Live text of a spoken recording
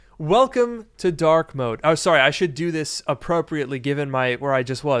Welcome to Dark Mode. Oh, sorry, I should do this appropriately given where I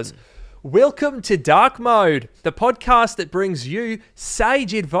just was. Welcome to Dark Mode, the podcast that brings you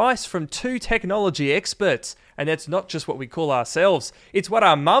sage advice from two technology experts. And that's not just what we call ourselves. It's what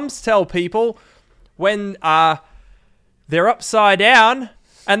our mums tell people when they're upside down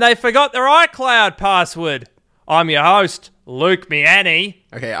and they forgot their iCloud password. I'm your host, Luke Miani.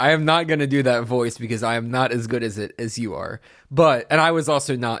 Okay, I am not going to do that voice because I am not as good as it as you are. And I was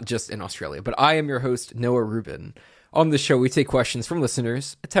also not just in Australia, but I am your host, Noah Rubin. On the show, we take questions from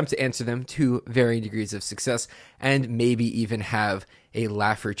listeners, attempt to answer them to varying degrees of success, and maybe even have a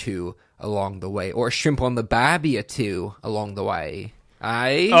laugh or two along the way, or a shrimp on the babby or two along the way.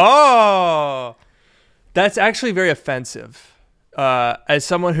 Oh, that's actually very offensive. As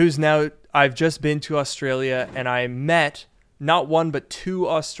someone who's I've just been to Australia and I met not one but two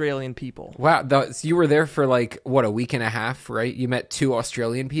Australian people. Wow, so you were there for a week and a half, right? You met two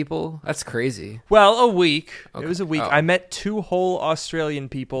Australian people? That's crazy. Well, a week. Okay. It was a week. Oh. I met two whole Australian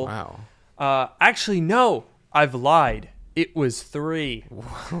people. Wow. Actually, no, I've lied. It was 3.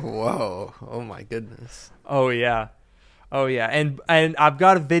 Whoa. Oh my goodness. Oh yeah. And I've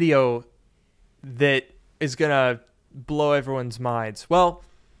got a video that is gonna blow everyone's minds. Well,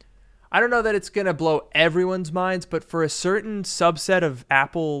 I don't know that it's going to blow everyone's minds, but for a certain subset of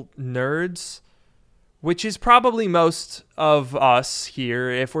Apple nerds, which is probably most of us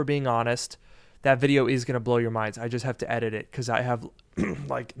here, if we're being honest, that video is going to blow your minds. I just have to edit it because I have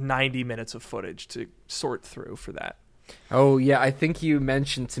 90 minutes of footage to sort through for that. Oh yeah, I think you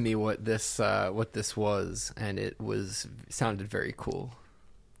mentioned to me what this was, and it sounded very cool.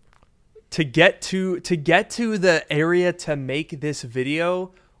 To get to the area to make this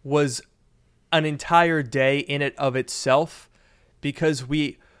video was an entire day in it of itself, because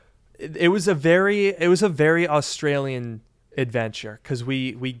it was a very Australian adventure, because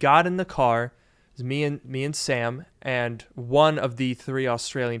we got in the car. It was me and Sam and one of the 3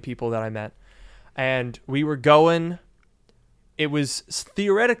 Australian people that I met, and we were going. It was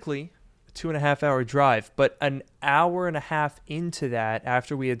theoretically a 2.5-hour drive, but an hour and a half into that,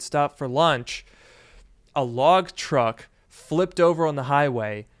 after we had stopped for lunch, a log truck flipped over on the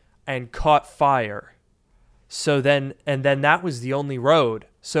highway and caught fire. And then that was the only road.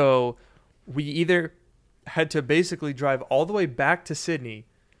 So we either had to basically drive all the way back to Sydney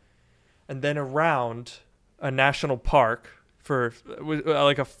and then around a national park for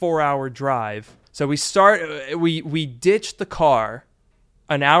like a 4-hour drive. So we ditched the car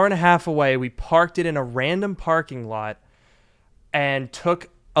an hour and a half away. We parked it in a random parking lot and took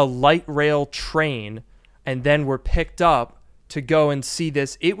a light rail train, and then were picked up to go and see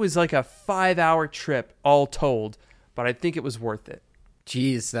this. It was like a 5-hour trip all told, but I think it was worth it.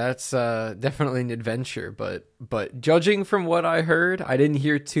 Jeez, that's definitely an adventure, but judging from what I heard, I didn't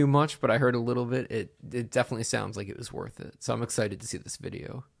hear too much, but I heard a little bit. It definitely sounds like it was worth it. So I'm excited to see this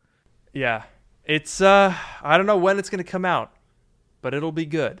video. Yeah. It's I don't know when it's going to come out, but it'll be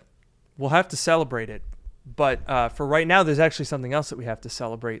good. We'll have to celebrate it. But for right now, there's actually something else that we have to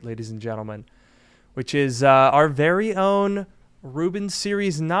celebrate, ladies and gentlemen, which is our very own Rubin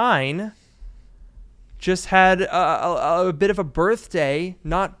Series 9 just had a bit of a birthday,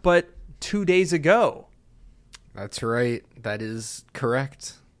 but 2 days ago. That's right. That is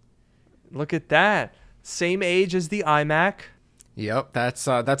correct. Look at that. Same age as the iMac. Yep, that's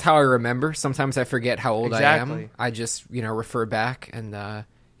how I remember. Sometimes I forget how old Exactly. I am. I just, refer back, and,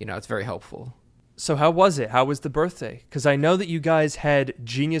 it's very helpful. So how was it? How was the birthday? Because I know that you guys had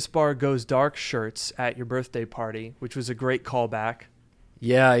Genius Bar Goes Dark shirts at your birthday party, which was a great callback.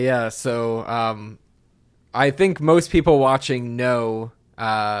 Yeah. So I think most people watching know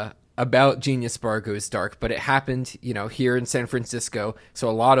about Genius Bar Goes Dark, but it happened, here in San Francisco. So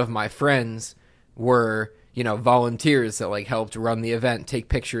a lot of my friends were, volunteers that helped run the event, take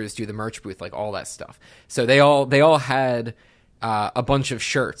pictures, do the merch booth, all that stuff. So they all had a bunch of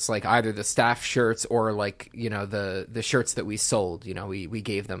shirts, either the staff shirts or the shirts that we sold. We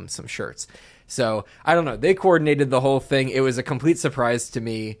gave them some shirts. So I don't know. They coordinated the whole thing. It was a complete surprise to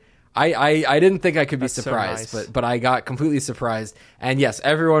me. I didn't think I could be surprised, so nice. but I got completely surprised. And yes,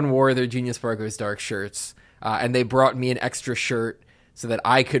 everyone wore their Genius Bar Goes Dark shirts, and they brought me an extra shirt so that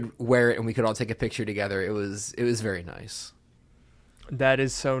I could wear it and we could all take a picture together. It was very nice. That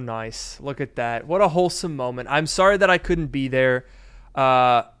is so nice. Look at that. What a wholesome moment. I'm sorry that I couldn't be there,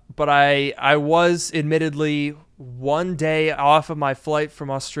 but I was admittedly one day off of my flight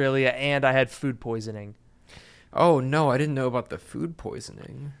from Australia, and I had food poisoning. Oh, no, I didn't know about the food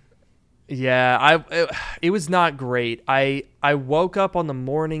poisoning. Yeah, it was not great. I woke up on the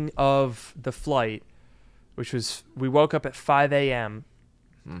morning of the flight, we woke up at 5 a.m.,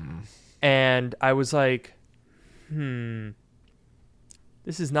 And I was like, this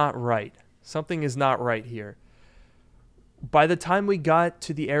is not right. Something is not right here. By the time we got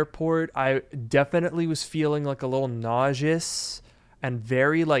to the airport, I definitely was feeling like a little nauseous and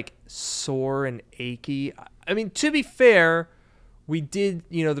very like sore and achy. I mean, to be fair, we did,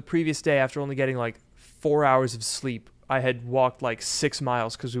 the previous day after only getting like 4 hours of sleep, I had walked like 6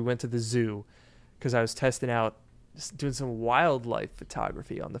 miles because we went to the zoo because I was testing out, just doing some wildlife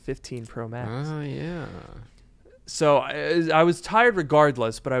photography on the 15 Pro Max. Oh, yeah. So I was tired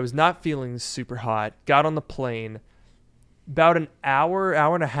regardless, but I was not feeling super hot. Got on the plane. About an hour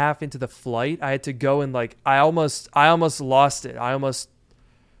and a half into the flight, I had to go and I almost lost it. I almost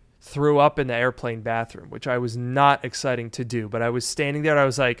threw up in the airplane bathroom, which I was not exciting to do. But I was standing there and I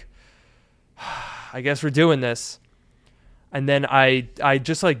was like, I guess we're doing this. And then I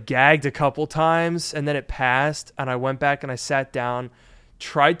just gagged a couple times and then it passed and I went back and I sat down,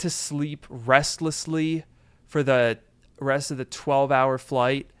 tried to sleep restlessly for the rest of the 12-hour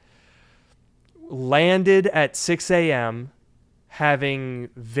flight, landed at 6 a.m., having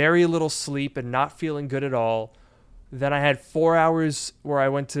very little sleep and not feeling good at all. Then I had 4 hours where I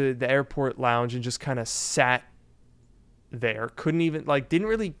went to the airport lounge and just kind of sat there. Couldn't even, didn't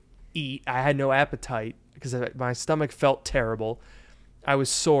really eat. I had no appetite because my stomach felt terrible. I was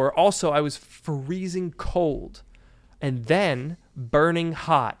sore. Also, I was freezing cold and then burning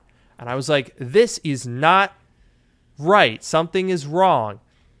hot. And I was like, this is not right. Something is wrong.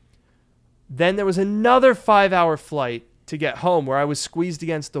 Then there was another 5-hour flight to get home where I was squeezed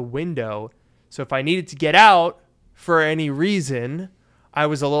against the window. So if I needed to get out for any reason, I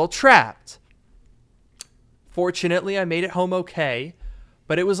was a little trapped. Fortunately, I made it home okay,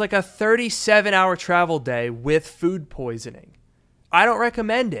 but it was like a 37-hour travel day with food poisoning. I don't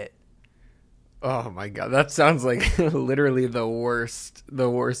recommend it. Oh my God, that sounds like literally the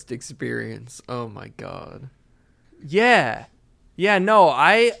worst experience. Oh my God. Yeah. Yeah, no,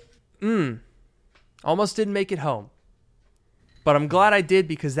 I almost didn't make it home. But I'm glad I did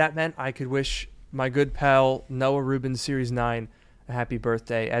because that meant I could wish my good pal Noah Rubin Series 9 a happy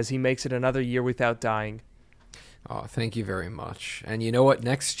birthday as he makes it another year without dying. Oh, thank you very much. And you know what?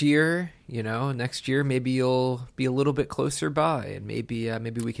 Next year, maybe you'll be a little bit closer by and maybe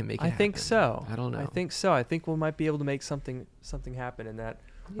we can make it happen. I think so. I don't know. I think so. I think we might be able to make something happen in that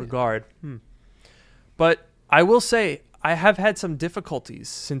regard. But I will say I have had some difficulties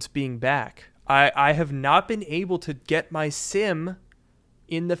since being back. I have not been able to get my SIM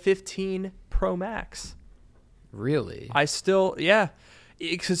in the 15 Pro Max. Really? I still, yeah.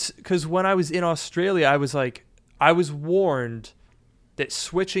 Because when I was in Australia, I was warned that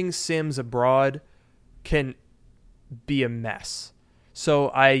switching SIMs abroad can be a mess. So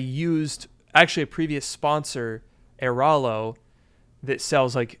I used, actually a previous sponsor, Airalo, that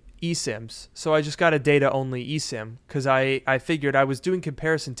sells eSIMs. So I just got a data-only eSIM because I figured I was doing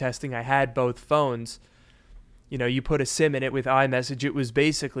comparison testing. I had both phones. You put a SIM in it with iMessage. It was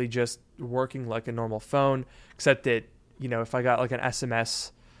basically just working like a normal phone, except that, if I got an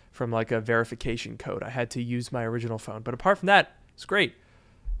SMS from a verification code, I had to use my original phone. But apart from that, it's great.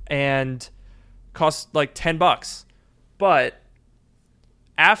 And cost $10. But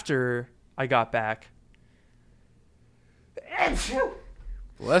after I got back...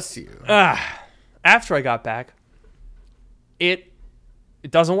 Bless you. After I got back, it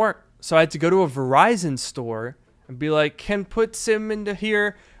doesn't work. So I had to go to a Verizon store and be like, can put SIM into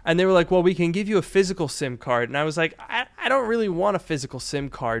here? And they were like, well, we can give you a physical SIM card. And I was like, I don't really want a physical SIM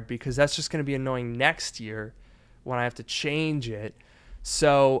card because that's just going to be annoying next year when I have to change it.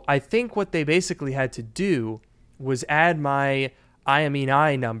 So I think what they basically had to do was add my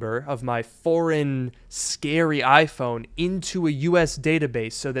IMEI number of my foreign scary iPhone into a US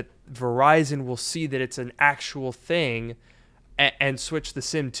database so that Verizon will see that it's an actual thing and switch the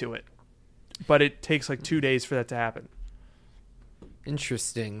SIM to it. But it takes 2 days for that to happen.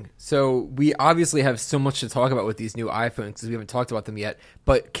 Interesting. So we obviously have so much to talk about with these new iPhones because we haven't talked about them yet.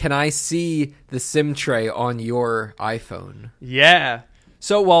 But can I see the SIM tray on your iPhone? Yeah.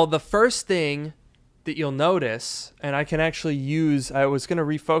 So, the first thing that you'll notice, and I can actually use, I was going to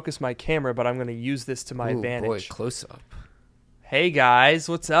refocus my camera, but I'm going to use this to my advantage. Boy, close up. Hey guys,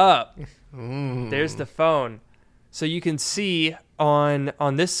 what's up? There's the phone. So you can see on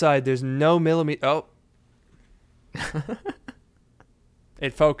this side, there's no millimeter. Oh.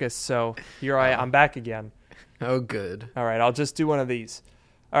 It focused, so here I'm back again. Oh, good. All right, I'll just do one of these.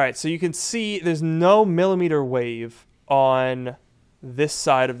 All right, so you can see there's no millimeter wave on this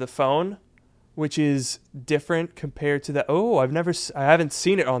side of the phone, which is different compared to the... I haven't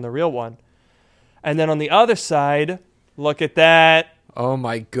seen it on the real one. And then on the other side, look at that. Oh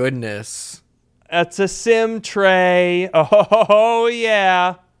my goodness. That's a SIM tray. Oh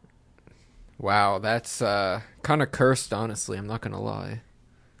yeah. Wow, that's kind of cursed, honestly. I'm not going to lie.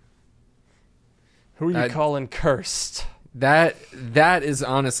 Who are you calling cursed? That is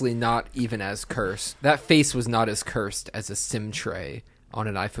honestly not even as cursed. That face was not as cursed as a SIM tray on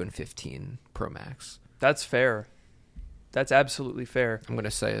an iPhone 15 Pro Max. That's fair. That's absolutely fair. I'm going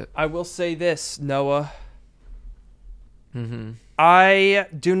to say it. I will say this, Noah. Mm-hmm. I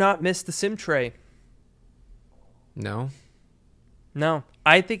do not miss the SIM tray. No? No.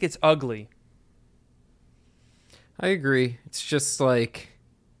 I think it's ugly. I agree. It's just like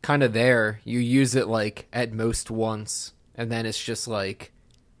kind of there. You use it like at most once, and then it's just like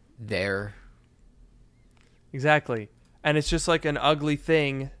there. Exactly. And it's just like an ugly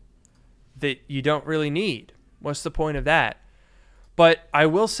thing that you don't really need. What's the point of that? But I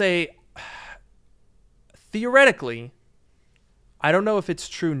will say, theoretically, I don't know if it's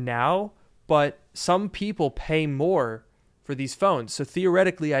true now, but some people pay more for these phones. So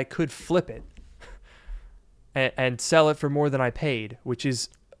theoretically, I could flip it and sell it for more than I paid, which is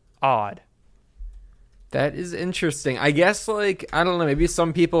odd. That is interesting. I guess, like, I don't know, maybe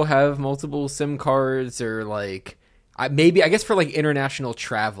some people have multiple SIM cards, or like, I guess for like international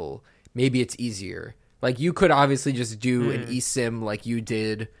travel, maybe it's easier. Like, you could obviously just do an eSIM like you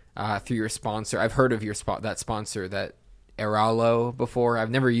did through your sponsor. I've heard of that sponsor, that Airalo, before.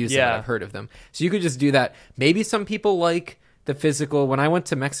 I've never used it, but I've heard of them. So you could just do that. Maybe some people like the physical. When I went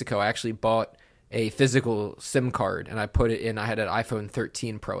to Mexico, I actually bought a physical SIM card, and I put it in. I had an iPhone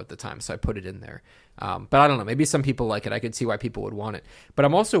 13 Pro at the time, so I put it in there. But I don't know. Maybe some people like it. I could see why people would want it. But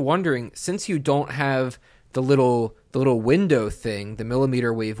I'm also wondering, since you don't have the little window thing, the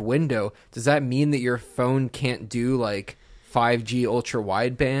millimeter wave window, does that mean that your phone can't do like 5G ultra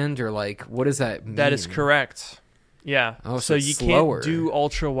wideband, or like, what does that mean? That is correct. Yeah. Oh, so you slower. can't do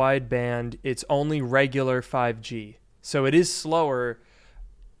ultra wideband. It's only regular 5G. So it is slower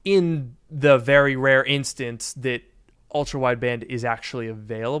in the very rare instance that ultra wideband is actually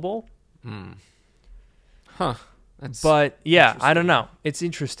available. Huh. But yeah, I don't know. It's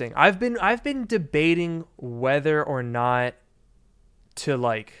interesting. I've been debating whether or not to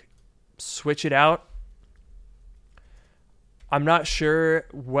like switch it out. I'm not sure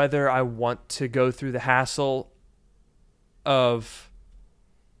whether I want to go through the hassle of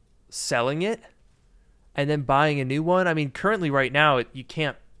selling it and then buying a new one. I mean, currently right now you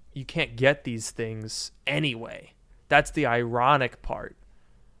can't get these things anyway. That's the ironic part.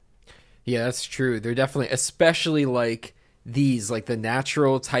 Yeah, that's true. They're definitely, especially like these, like the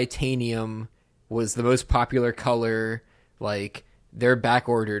natural titanium was the most popular color. Like, they're back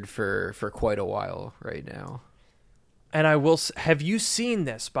ordered for quite a while right now. And have you seen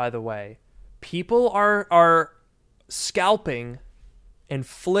this, by the way? People are scalping and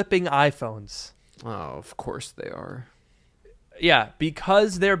flipping iPhones. Oh, of course they are. Yeah,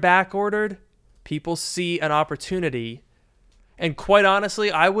 because they're back ordered, people see an opportunity. And quite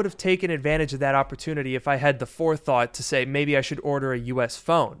honestly, I would have taken advantage of that opportunity if I had the forethought to say maybe I should order a US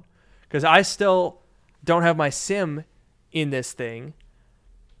phone, because I still don't have my SIM in this thing.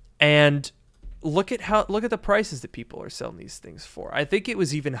 And look at the prices that people are selling these things for. I think it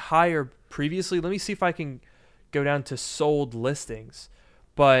was even higher previously. Let me see if I can go down to sold listings.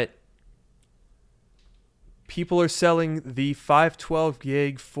 But people are selling the 512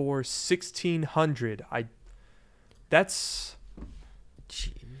 gig for $1,600. That's...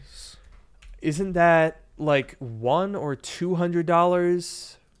 Jeez. Isn't that like $100 or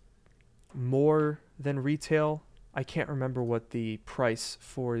 $200 more than retail? I can't remember what the price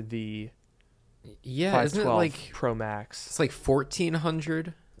for the 512 isn't it like Pro Max. It's like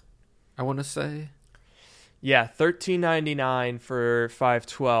 $1,400, I want to say. Yeah, $1,399 for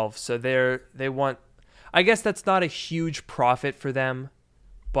 512. So they want, I guess that's not a huge profit for them,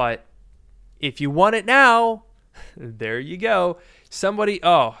 but if you want it now, there you go. Somebody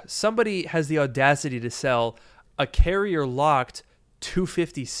has the audacity to sell a carrier locked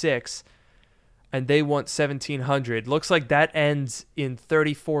 256 and they want $1,700. Looks like that ends in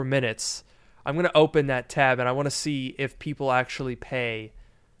 34 minutes. I'm going to open that tab and I want to see if people actually pay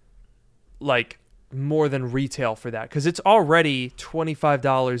like more than retail for that, because it's already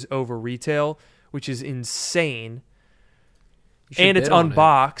 $25 over retail, which is insane. And it's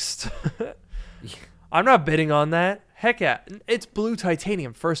unboxed. I'm not bidding on that. Heck yeah. It's blue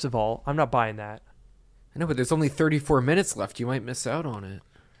titanium, first of all. I'm not buying that. I know, but there's only 34 minutes left. You might miss out on it.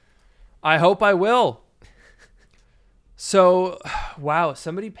 I hope I will. So, wow,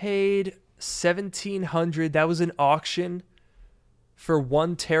 somebody paid $1,700. That was an auction for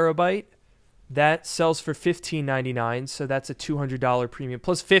 1 terabyte. That sells for $15.99, so that's a $200 premium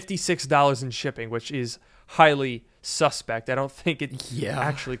plus $56 in shipping, which is highly suspect. I don't think it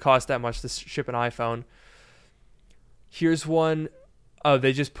actually costs that much to ship an iPhone. Here's one. Oh,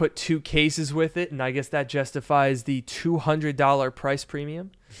 they just put 2 cases with it, and I guess that justifies the $200 price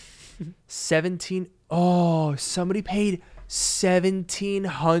premium. Somebody paid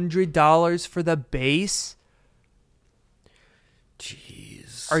 $1,700 for the base.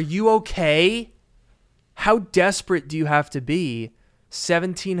 Jeez. Are you okay? How desperate do you have to be?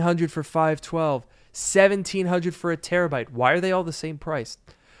 $1,700 for 512, $1,700 for a terabyte. Why are they all the same price?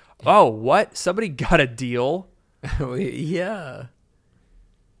 Oh, what? Somebody got a deal. Yeah.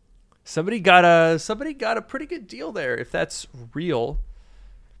 Somebody got a pretty good deal there, if that's real.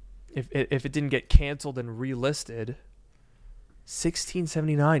 If it didn't get canceled and relisted.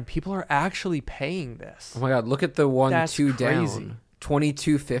 $16.79. People are actually paying this. Oh my god, look at the one That's 2 crazy. down.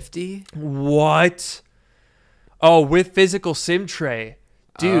 $22.50. What? Oh, with physical SIM tray.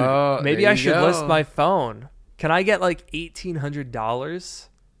 Dude, maybe I should list my phone. Can I get like $1,800?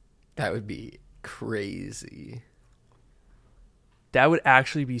 That would be crazy. That would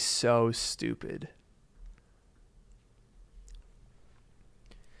actually be so stupid.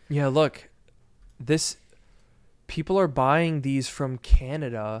 Yeah, look. People are buying these from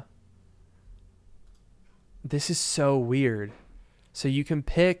Canada. This is so weird. So you can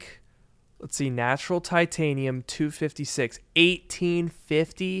pick, let's see, natural titanium 256,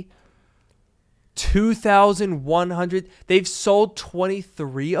 1850, 2,100. They've sold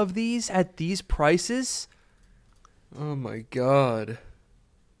 23 of these at these prices. Oh my god.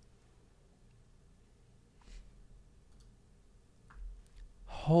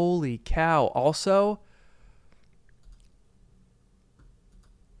 Holy cow. Also,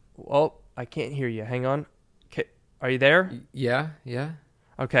 I can't hear you. Hang on. Okay, are you there? Yeah.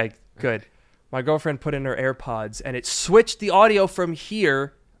 Okay, good. My girlfriend put in her AirPods and it switched the audio from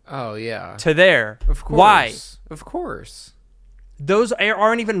here Oh yeah. to there. Of course. Why? Of course. Those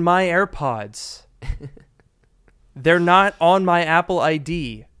aren't even my AirPods. They're not on my Apple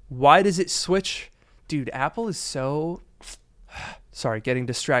ID. Why does it switch? Dude, Apple is so... Sorry, getting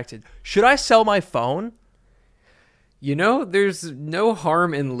distracted. Should I sell my phone? You know, there's no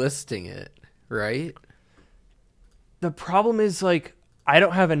harm in listing it, right? The problem is, like, I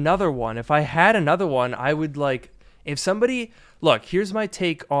don't have another one. If I had another one, I would, like... If somebody... Look, here's my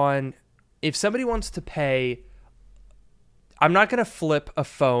take on... If somebody wants to pay... I'm not going to flip a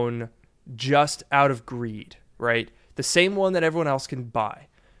phone just out of greed, right? The same one that everyone else can buy.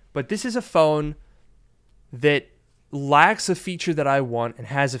 But this is a phone that lacks a feature that I want and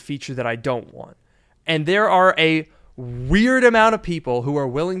has a feature that I don't want. And there are a weird amount of people who are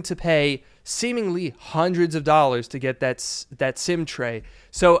willing to pay seemingly hundreds of dollars to get that SIM tray.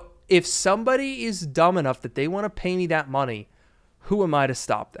 So if somebody is dumb enough that they want to pay me that money, who am I to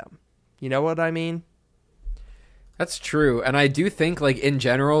stop them? You know what I mean? That's true. And I do think, like, in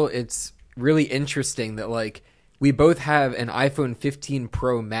general, it's really interesting that, like, we both have an iPhone 15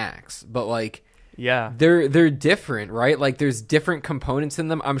 Pro Max, but, like, yeah, they're different, right? Like, there's different components in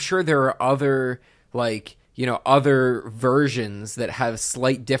them. I'm sure there are other, like, you know, other versions that have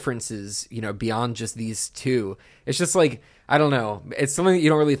slight differences, you know, beyond just these two. It's just like, I don't know. It's something that you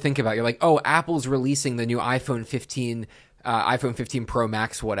don't really think about. You're like, oh, Apple's releasing the new iPhone 15 Pro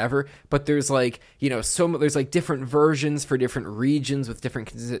Max, whatever. But there's, like, you know, there's like different versions for different regions with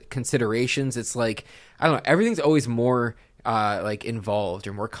different considerations. It's like, I don't know. Everything's always more like involved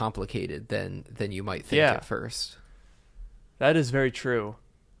or more complicated than you might think at first. That is very true.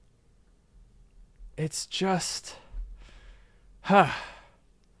 It's just, yeah.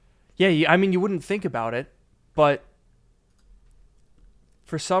 I mean, you wouldn't think about it, but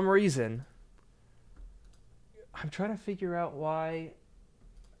for some reason, I'm trying to figure out why.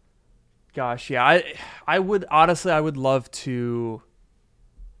 Gosh, yeah, I would love to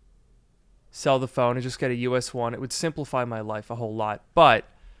sell the phone and just get a US one. It would simplify my life a whole lot. But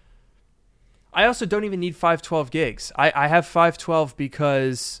I also don't even need 512 gigs. I have 512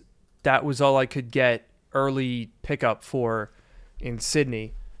 because that was all I could get early pickup for in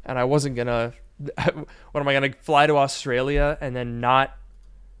Sydney. And I wasn't going to... What am I going to fly to Australia and then not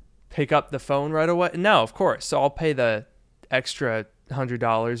pick up the phone right away? No, of course. So I'll pay the extra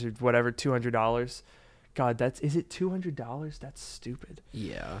 $100 or whatever, $200. God, is it $200? That's stupid.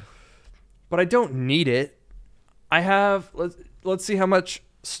 Yeah. But I don't need it. I have... Let's see how much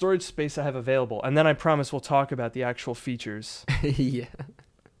storage space I have available. And then I promise we'll talk about the actual features. Yeah.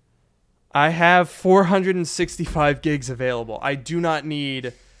 I have 465 gigs available. I do not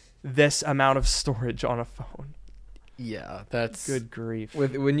need this amount of storage on a phone. Yeah, that's Good grief.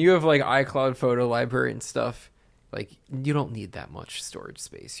 when you have like iCloud photo library and stuff, like you don't need that much storage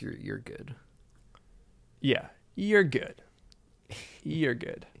space. You're good. Yeah, you're good. You're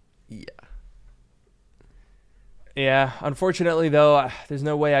good. Yeah. Yeah, unfortunately though, there's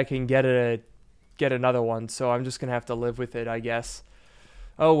no way I can get another one, so I'm just gonna have to live with it, I guess.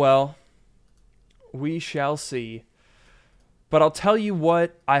 Oh well, we shall see. But I'll tell you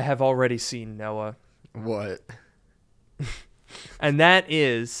what I have already seen, Noah, What? and that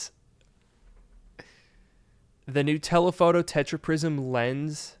is the new telephoto tetraprism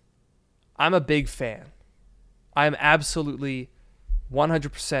lens. I'm a big fan. I'm absolutely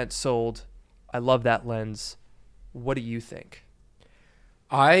 100% sold. I love that lens. What do you think?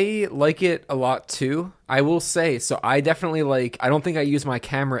 I like it a lot too. I will say, so I definitely I don't think I use my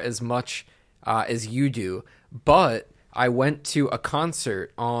camera as much as you do, but I went to a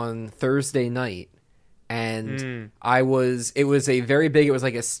concert on Thursday night and it was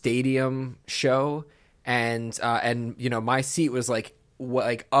like a stadium show and you know, my seat was like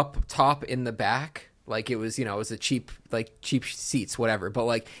up top in the back. Like it was, you know, it was a cheap seats, whatever. But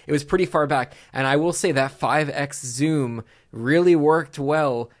like it was pretty far back. And I will say that 5x zoom really worked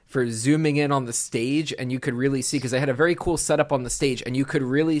well for zooming in on the stage. And you could really see, because they had a very cool setup on the stage. And you could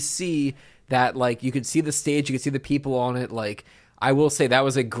really see that, like, you could see the stage, you could see the people on it. Like, I will say that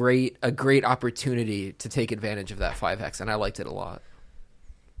was a great opportunity to take advantage of that 5x. And I liked it a lot.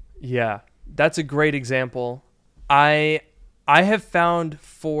 Yeah, that's a great example. I have found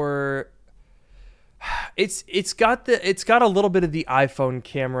it's got a little bit of the iPhone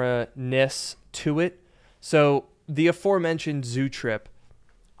camera-ness to it. So the aforementioned Zoo Trip,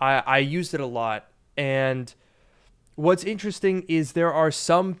 I used it a lot. And what's interesting is there are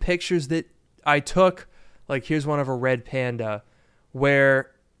some pictures that I took, like here's one of a red panda, where,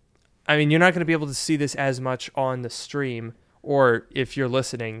 I mean, you're not going to be able to see this as much on the stream, or if you're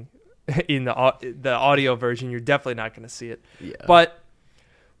listening in the audio version, you're definitely not going to see it. Yeah. But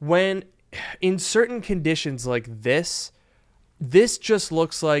when in certain conditions like this just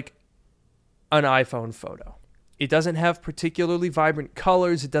looks like an iPhone photo. It doesn't have particularly vibrant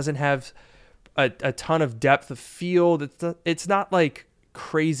colors. It doesn't have a ton of depth of field. It's not like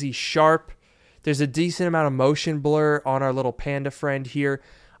crazy sharp. There's a decent amount of motion blur on our little panda friend here.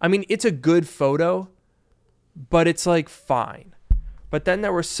 I mean, it's a good photo, but it's like fine. But then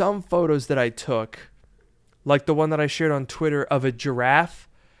there were some photos that I took, like the one that I shared on Twitter of a giraffe.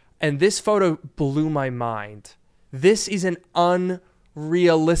 And this photo blew my mind. This is an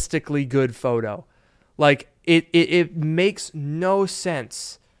unrealistically good photo. Like, it makes no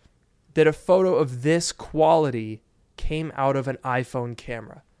sense that a photo of this quality came out of an iPhone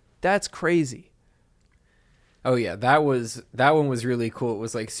camera. That's crazy. Oh yeah, that one was really cool. It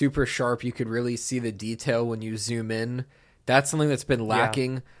was like super sharp. You could really see the detail when you zoom in. That's something that's been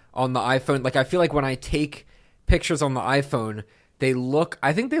lacking on the iPhone. Like, I feel like when I take pictures on the iPhone, they look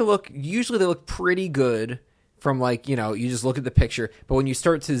pretty good from, like, you know, you just look at the picture, but when you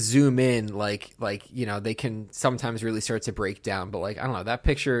start to zoom in, like, you know, they can sometimes really start to break down. But like, I don't know, that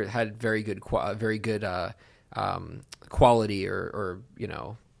picture had very good quality or you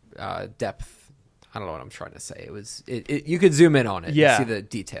know, depth. I don't know what I'm trying to say. It was you could zoom in on it and see the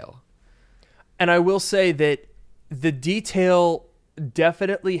detail. And I will say that the detail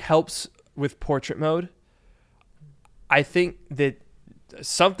definitely helps with portrait mode. I think that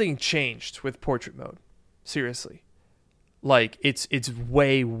something changed with portrait mode. Seriously. Like, it's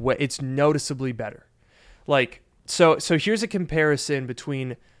way it's noticeably better. Like, so here's a comparison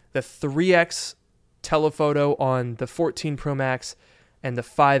between the 3x telephoto on the 14 Pro Max and the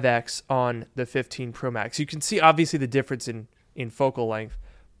 5x on the 15 Pro Max. You can see obviously the difference in focal length,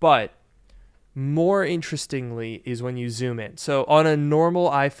 but more interestingly is when you zoom in. So on a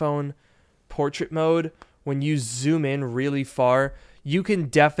normal iPhone portrait mode, when you zoom in really far, you can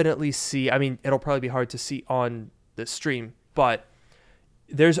definitely see, I mean, it'll probably be hard to see on the stream, but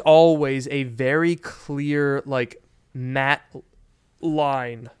there's always a very clear, like, matte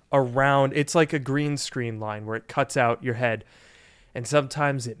line around. It's like a green screen line where it cuts out your head. And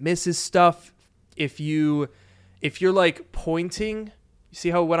sometimes it misses stuff. If you're like pointing, you see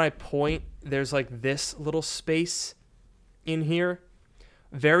how when I point, there's like this little space in here?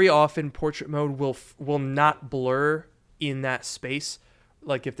 Very often portrait mode will not blur in that space.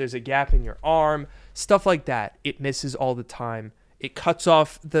 Like if there's a gap in your arm, stuff like that, it misses all the time. It cuts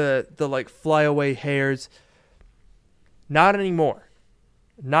off the like flyaway hairs. Not anymore.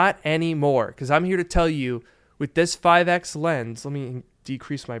 Not anymore. Because I'm here to tell you, with this 5x lens, let me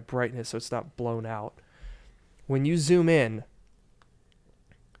decrease my brightness so it's not blown out. When you zoom in,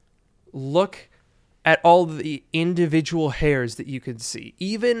 look at all the individual hairs that you can see.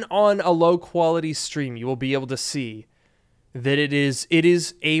 Even on a low quality stream, you will be able to see that it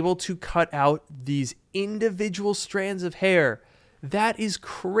is able to cut out these individual strands of hair. That is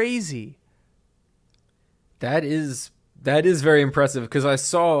crazy. That is very impressive, because I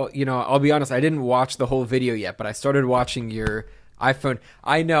saw, I'll be honest, I didn't watch the whole video yet, but I started watching your iPhone.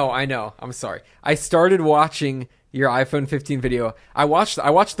 I know. I'm sorry. I started watching your iPhone 15 video. I watched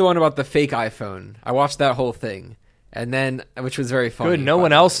the one about the fake iPhone. I watched that whole thing, and then, which was very funny. Good. No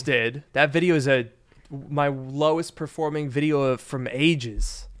one else did. That video is my lowest performing video from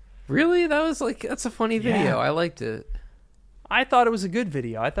ages. Really? That's a funny video. Yeah. I liked it. I thought it was a good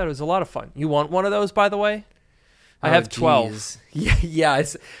video. I thought it was a lot of fun. You want one of those, by the way? I have 12. Yeah,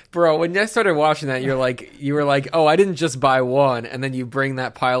 bro. When I started watching that, you were like, oh, I didn't just buy one, and then you bring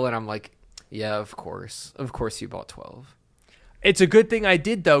that pile, and I'm like, yeah, of course you bought 12. It's a good thing I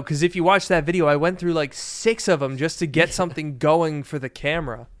did, though, because if you watch that video, I went through like 6 of them just to get something going for the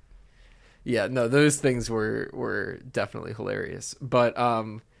camera. Yeah, no, those things were definitely hilarious. But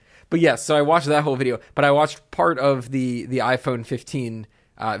yeah, so I watched that whole video, but I watched part of the iPhone 15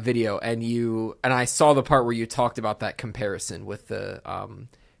 video, and I saw the part where you talked about that comparison with the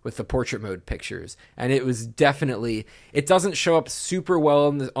portrait mode pictures, and it was definitely, it doesn't show up super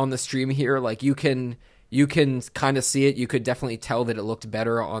well on the stream here. Like you can kind of see it. You could definitely tell that it looked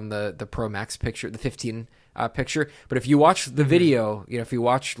better on the Pro Max picture, the 15 picture. But if you watch the video, if you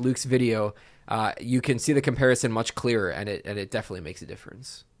watch Luke's video, you can see the comparison much clearer, and it definitely makes a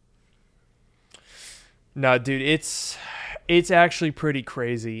difference. No, dude, it's actually pretty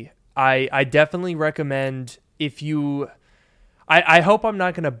crazy. I definitely recommend, if you... I hope I'm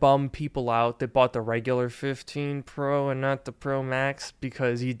not going to bum people out that bought the regular 15 Pro and not the Pro Max,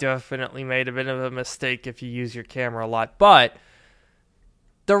 because you definitely made a bit of a mistake if you use your camera a lot. But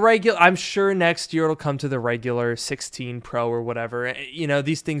I'm sure next year it'll come to the regular 16 Pro or whatever.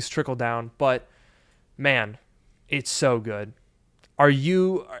 These things trickle down. But, man, it's so good.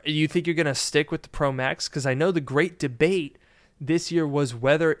 You think you're going to stick with the Pro Max? Because I know the great debate this year was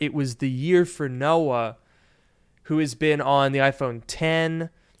whether it was the year for Noah, who has been on the iPhone 10,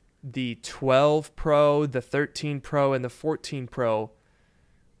 the 12 Pro, the 13 Pro, and the 14 Pro.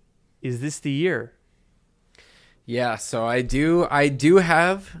 Is this the year? Yeah, so I do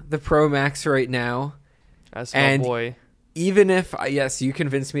have the Pro Max right now. That's my boy. Even if, yes, you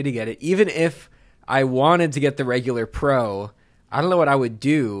convinced me to get it. Even if I wanted to get the regular Pro, I don't know what I would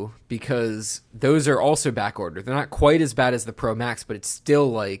do, because those are also back ordered. They're not quite as bad as the Pro Max, but it's still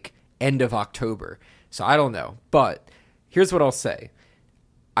like end of October. So I don't know. But here's what I'll say.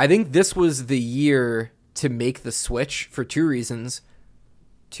 I think this was the year to make the switch for two reasons.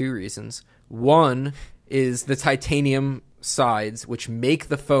 One is the titanium sides, which make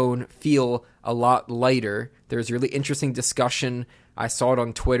the phone feel a lot lighter. There's really interesting discussion, I saw it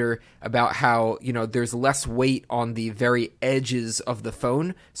on Twitter, about how, there's less weight on the very edges of the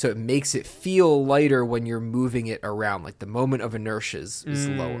phone, so it makes it feel lighter when you're moving it around. Like the moment of inertia is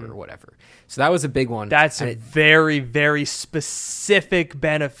lower or whatever. So that was a big one. That's a very, very specific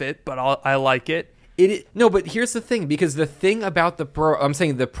benefit, but I like it. No, but here's the thing, because the thing about the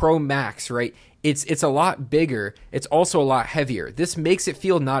Pro Max, right? It's a lot bigger. It's also a lot heavier. This makes it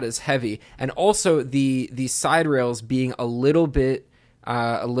feel not as heavy, and also the side rails being a little bit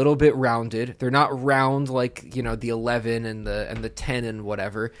rounded. They're not round like the 11 and the 10 and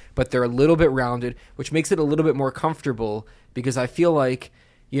whatever, but they're a little bit rounded, which makes it a little bit more comfortable. Because I feel like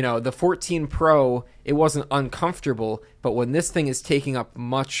the 14 Pro, it wasn't uncomfortable, but when this thing is taking up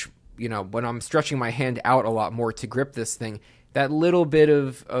much, when I'm stretching my hand out a lot more to grip this thing, that little bit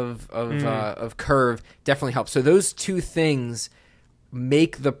of curve definitely helps. So those two things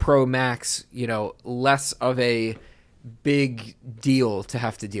make the Pro Max, less of a big deal to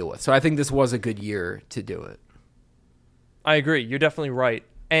have to deal with. So I think this was a good year to do it. I agree. You're definitely right.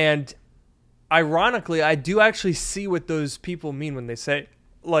 And ironically, I do actually see what those people mean when they say,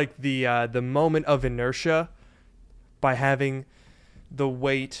 like, the moment of inertia by having the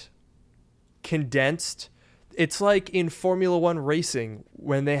weight condensed. It's like in Formula One racing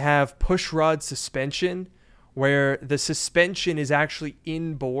when they have push rod suspension, where the suspension is actually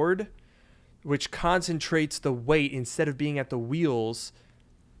inboard, which concentrates the weight. Instead of being at the wheels,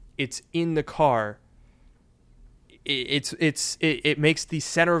 it's in the car. It makes the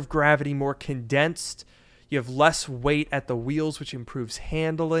center of gravity more condensed. You have less weight at the wheels, which improves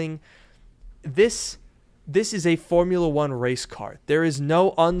handling. This is a Formula One race car. There is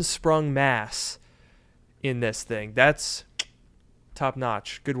no unsprung mass in this thing. That's top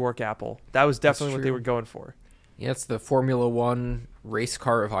notch. Good work, Apple. That was definitely what they were going for. Yeah, it's the Formula One race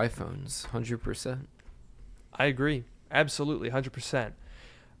car of iPhones, 100%. I agree. Absolutely, 100%.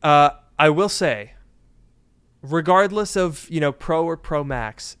 I will say, regardless of, Pro or Pro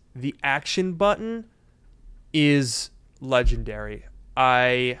Max, the action button is legendary.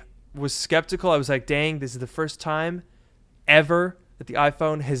 I was skeptical. I was like, dang, this is the first time ever that the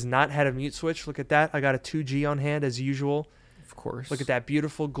iPhone has not had a mute switch. Look at that. I got a 2G on hand as usual. Of course. Look at that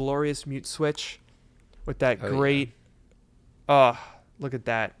beautiful, glorious mute switch with that great... Yeah. Look at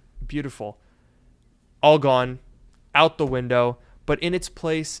that. Beautiful. All gone. Out the window. But in its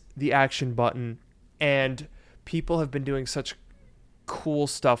place, the action button. And people have been doing such cool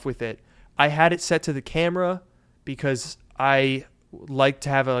stuff with it. I had it set to the camera because I like to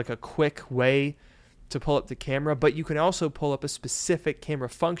have a quick way to pull up the camera, but you can also pull up a specific camera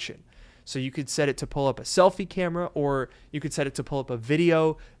function. So you could set it to pull up a selfie camera, or you could set it to pull up a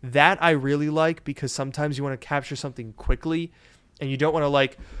video. That I really like because sometimes you want to capture something quickly and you don't want to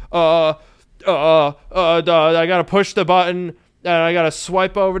I got to push the button and I got to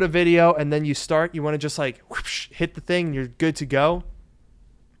swipe over to video and then you start. You want to just whoosh, hit the thing and you're good to go.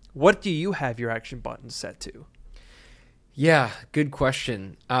 What do you have your action button set to? Yeah, good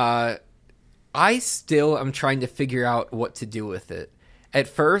question. I still am trying to figure out what to do with it. At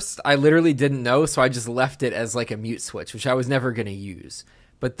first, I literally didn't know, so I just left it as a mute switch, which I was never going to use.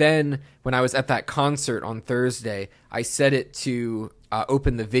 But then when I was at that concert on Thursday, I set it to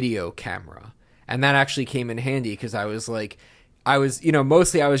open the video camera. And that actually came in handy because I was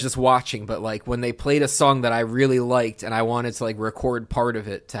mostly I was just watching, but when they played a song that I really liked and I wanted to record part of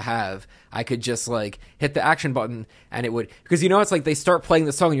it to have, I could just hit the action button and it would, because it's they start playing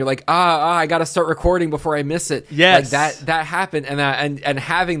the song and you're I got to start recording before I miss it. Yes. That happened. And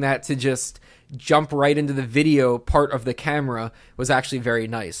having that to just jump right into the video part of the camera was actually very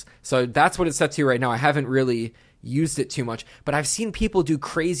nice. So that's what it's set to right now. I haven't really used it too much, but I've seen people do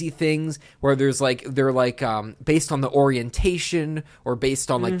crazy things where they're based on the orientation or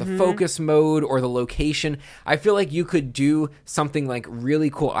based on the focus mode or the location. I feel like you could do something really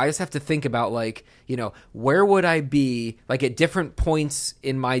cool. I just have to think about where would I be at different points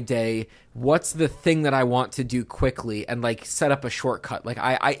in my day? What's the thing that I want to do quickly and set up a shortcut?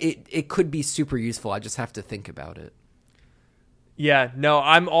 It could be super useful. I just have to think about it. Yeah, no,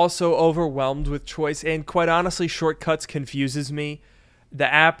 I'm also overwhelmed with choice, and quite honestly, shortcuts confuses me.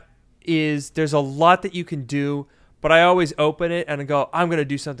 The app there's a lot that you can do, but I always open it and I go, I'm going to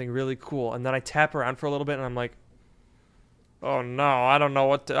do something really cool, and then I tap around for a little bit and I'm like, oh no, I don't know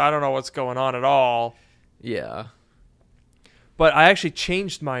what's going on at all. Yeah. But I actually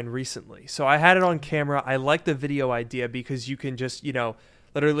changed mine recently. So I had it on camera. I like the video idea because you can just,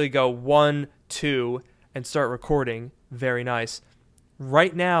 literally go 1, 2 and start recording. Very nice.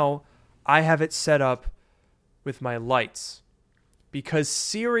 Right now, I have it set up with my lights because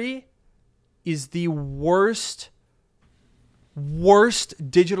Siri is the worst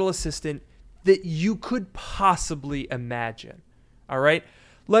digital assistant that you could possibly imagine. All right?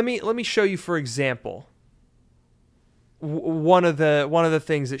 Let me show you, for example, one of the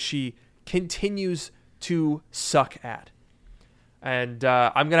things that she continues to suck at. And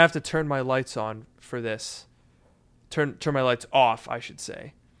I'm going to have to turn my lights on for this. Turn my lights off, I should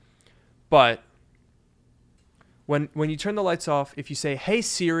say. But when you turn the lights off, if you say, "Hey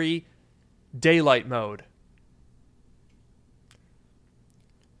Siri, daylight mode,"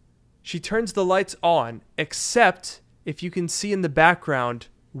 she turns the lights on, except if you can see in the background,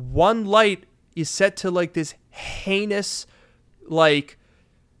 one light is set to this heinous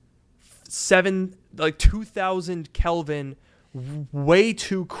 2000 Kelvin, way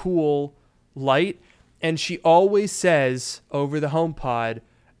too cool light. And she always says over the HomePod,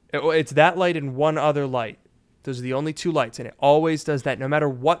 it's that light and one other light. Those are the only two lights. And it always does that. No matter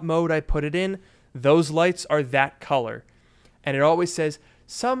what mode I put it in, those lights are that color. And it always says,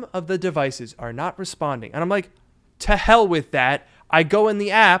 some of the devices are not responding. And I'm like, to hell with that. I go in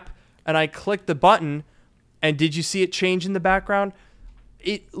the app and I click the button. And did you see it change in the background?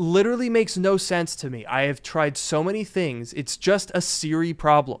 It literally makes no sense to me. I have tried so many things. It's just a Siri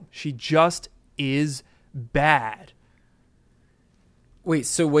problem. She just is bad. Wait,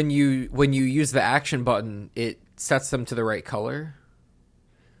 so when you use the action button, it sets them to the right color?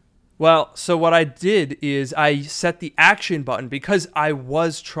 Well, so what I did is I set the action button because I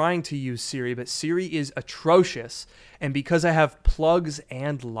was trying to use Siri, but Siri is atrocious. And because I have plugs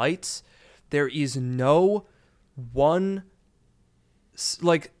and lights, there is no one,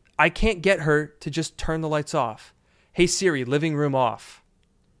 I can't get her to just turn the lights off. Hey Siri, living room off.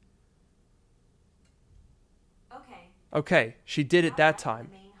 Okay, she did it that time.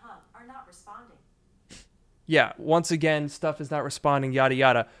 The main hub are not responding. Yeah, once again, stuff is not responding, yada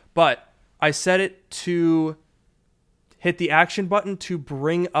yada. But I set it to hit the action button to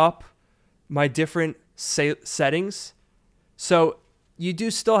bring up my different settings. So you do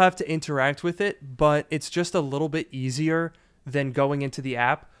still have to interact with it, but it's just a little bit easier than going into the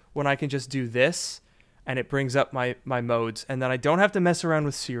app when I can just do this and it brings up my modes. And then I don't have to mess around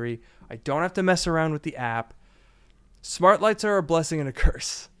with Siri. I don't have to mess around with the app. Smart lights are a blessing and a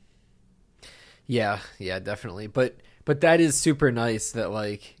curse. Yeah, definitely. But that is super nice that,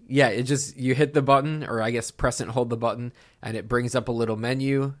 like, yeah, it just, you hit the button, or I guess press and hold the button, and it brings up a little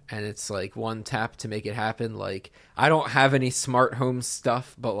menu, and it's like one tap to make it happen. Like, I don't have any smart home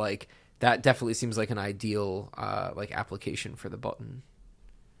stuff, but like that definitely seems like an ideal like application for the button.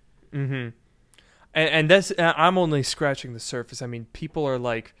 Mm-hmm. And that's, I'm only scratching the surface. I mean, people are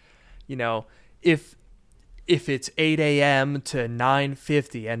like, you know, if it's 8 a.m. to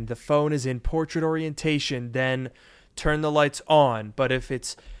 9:50 and the phone is in portrait orientation, then turn the lights on. But if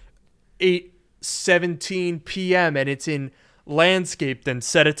it's 8:17 p.m. and it's in landscape, then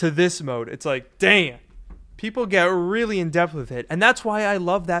set it to this mode. It's like, damn. People get really in depth with it. And that's why I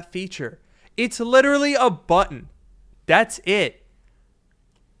love that feature. It's literally a button. That's it.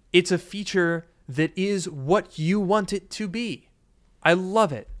 It's a feature that is what you want it to be. I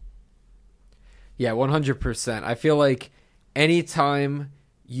love it. Yeah, 100%. I feel like anytime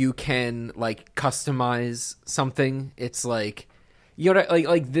you can like customize something, it's like, you know,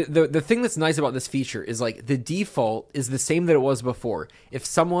 like the thing that's nice about this feature is like the default is the same that it was before. If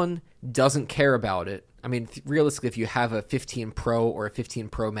someone doesn't care about it, I mean, realistically, if you have a 15 Pro or a 15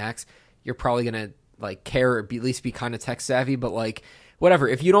 Pro Max, you're probably gonna like care or at least be kind of tech savvy. But like, whatever,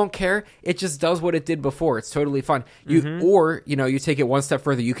 if you don't care, it just does what it did before. It's totally fine. Or, you know, you take it one step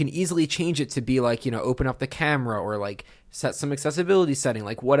further. You can easily change it to be like, you know, open up the camera or like set some accessibility setting,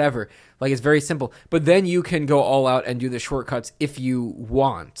 like whatever. Like, it's very simple. But then you can go all out and do the shortcuts if you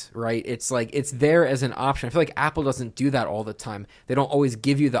want, right? It's like, it's there as an option. I feel like Apple doesn't do that all the time. They don't always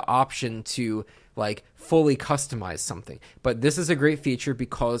give you the option to like fully customize something. But this is a great feature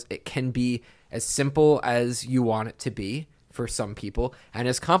because it can be as simple as you want it to be for some people and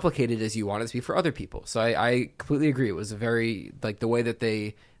as complicated as you want it to be for other people. So I completely agree. It was a very, like, the way that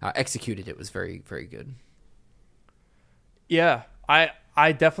they executed it was very, very good. Yeah,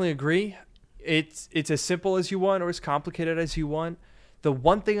 I definitely agree. It's as simple as you want or as complicated as you want. The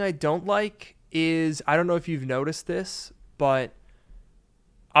one thing I don't like is, I don't know if you've noticed this, but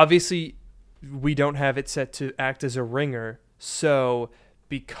obviously we don't have it set to act as a ringer. So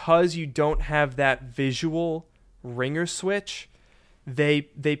because you don't have that visual ringer switch, they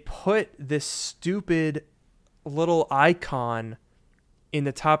put this stupid little icon in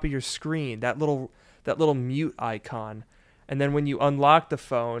the top of your screen, that little mute icon, and then when you unlock the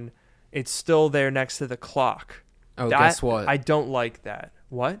phone, it's still there next to the clock. Oh, guess what? I don't like that.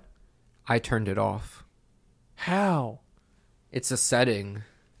 What? I turned it off. How? It's a setting.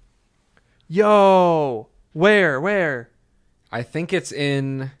 Yo, where? I think it's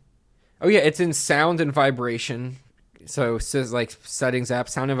in... Oh, yeah, it's in sound and vibration. So it says, like, settings app,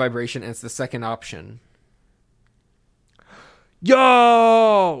 sound and vibration, and it's the second option.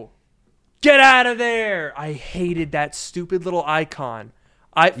 Yo! Get out of there! I hated that stupid little icon.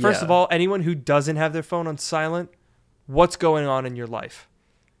 First of all, anyone who doesn't have their phone on silent, what's going on in your life?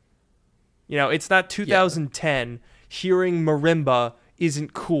 You know, it's not 2010. Yeah. Hearing marimba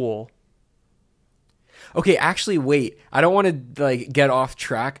isn't cool. Okay, actually, wait. I don't want to like get off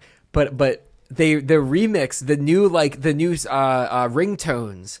track, but the remix, the new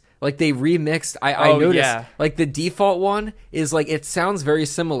ringtones, like they remixed. I noticed like the default one is like, it sounds very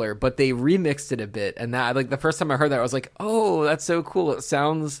similar, but they remixed it a bit, and that, like, the first time I heard that, I was like, oh, that's so cool. It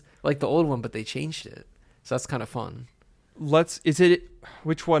sounds like the old one, but they changed it, so that's kind of fun.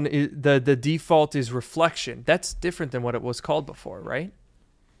 Which one is the default is Reflection? That's different than what it was called before, right?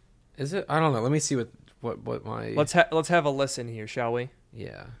 Is it? I don't know. Let me see what my... Let's have a listen here, shall we?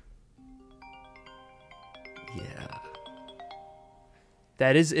 Yeah.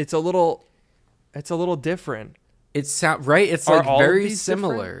 It's a little different. It's right. It's like very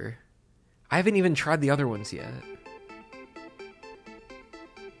similar. Different? I haven't even tried the other ones yet.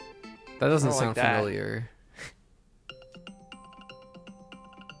 That doesn't sound familiar.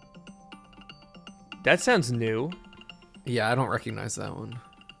 That sounds new. Yeah, I don't recognize that one.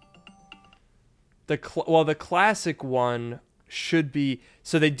 The classic one should be...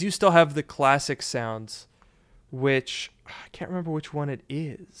 So they do still have the classic sounds, which... I can't remember which one it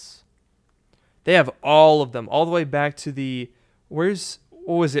is. They have all of them, all the way back to the... what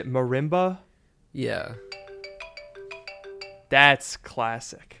was it, marimba? Yeah. That's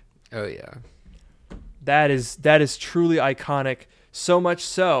classic. Oh, yeah. That is truly iconic. So much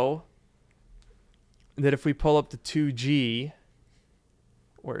so that if we pull up the 2G,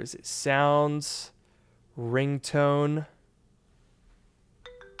 where is it? Sounds, ringtone,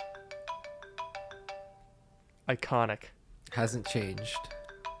 iconic. Hasn't changed.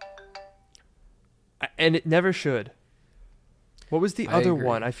 And it never should. What was the I other agree.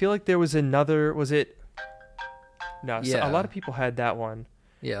 one? I feel like there was another. Was it? No, so Yeah. a lot of people had that one.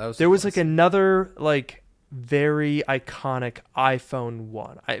 Yeah, that was There was like classic. another like very iconic iPhone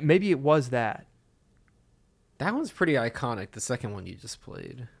one. Maybe it was that. That one's pretty iconic. The second one you just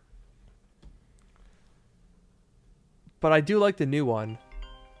played. But I do like the new one.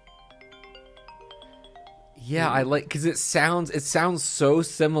 Yeah, I like because it sounds so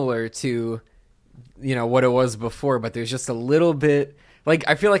similar to, what it was before, but there's just a little bit. Like,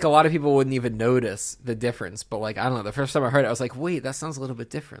 I feel like a lot of people wouldn't even notice the difference, but like, I don't know. The first time I heard it, I was like, wait, that sounds a little bit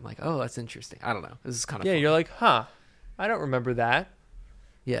different. Like, oh, that's interesting. I don't know. This is kind of Yeah, fun. you're like, huh? I don't remember that.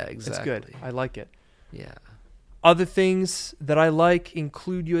 Yeah, It's exactly. good. I like it. Yeah. Other things that I like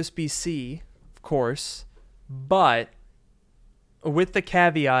include USB-C, of course, but with the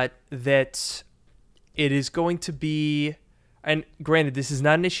caveat that it is going to be, and granted, this is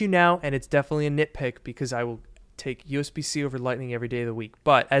not an issue now, and it's definitely a nitpick because I will take USB-C over Lightning every day of the week.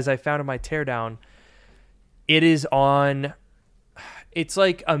 But as I found in my teardown, it is on, it's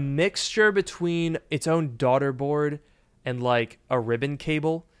like a mixture between its own daughter board and like a ribbon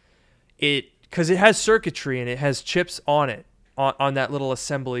cable. Because it has circuitry and it has chips on it, on that little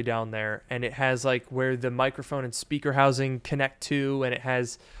assembly down there, and it has like where the microphone and speaker housing connect to, and it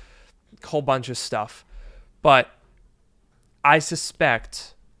has a whole bunch of stuff. But I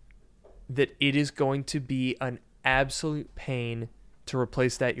suspect that it is going to be an absolute pain to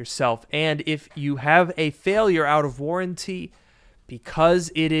replace that yourself. And if you have a failure out of warranty,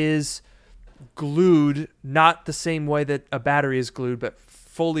 because it is glued, not the same way that a battery is glued, but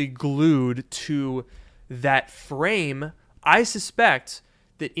fully glued to that frame, I suspect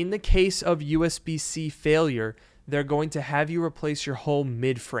that in the case of USB-C failure, they're going to have you replace your whole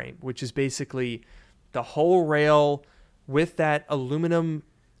mid-frame, which is basically the whole rail with that aluminum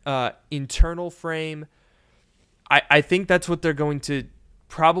internal frame. I think that's what they're going to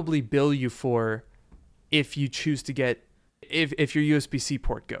probably bill you for if you choose to get, if your USB-C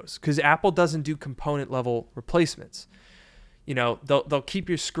port goes, because Apple doesn't do component level replacements. They'll keep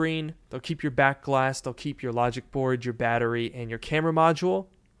your screen, they'll keep your back glass, they'll keep your logic board, your battery, and your camera module,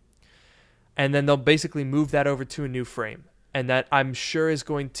 and then they'll basically move that over to a new frame. And that I'm sure is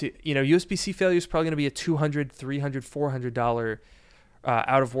going to, USB-C failure is probably going to be a $200, $300, $400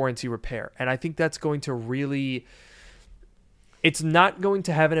 out of warranty repair. And I think that's going to really, it's not going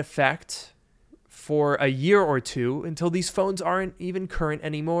to have an effect for a year or two until these phones aren't even current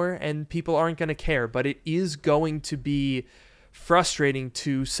anymore and people aren't going to care. But it is going to be frustrating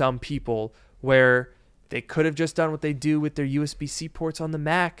to some people where they could have just done what they do with their USB-C ports on the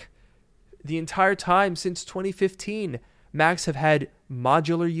Mac the entire time since 2015. Macs have had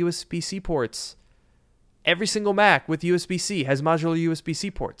modular USB-C ports. Every single Mac with USB-C has modular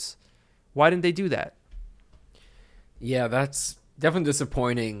USB-C ports. Why didn't they do that? Yeah, that's definitely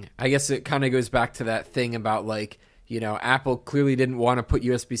disappointing. I guess it kind of goes back to that thing about like, Apple clearly didn't want to put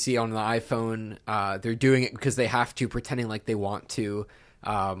USB-C on the iPhone. They're doing it because they have to, pretending like they want to.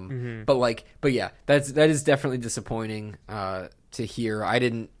 But yeah, that is definitely disappointing to hear. I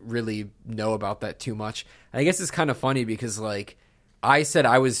didn't really know about that too much. I guess it's kind of funny because like I said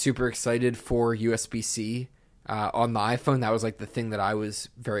I was super excited for USB-C on the iPhone. That was like the thing that I was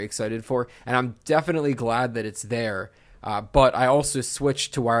very excited for, and I'm definitely glad that it's there. But I also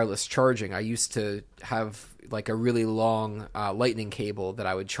switched to wireless charging. I used to have like a really long lightning cable that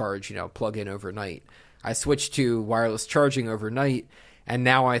I would charge, plug in overnight. I switched to wireless charging overnight, and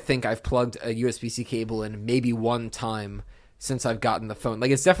now I think I've plugged a USB-C cable in maybe one time since I've gotten the phone.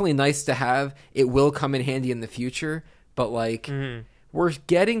 Like, it's definitely nice to have. It will come in handy in the future, but like we're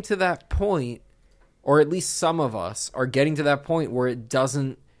getting to that point, or at least some of us are getting to that point where it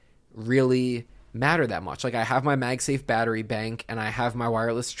doesn't really matter that much. Like, I have my MagSafe battery bank and I have my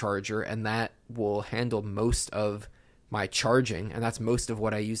wireless charger, and that will handle most of my charging, and that's most of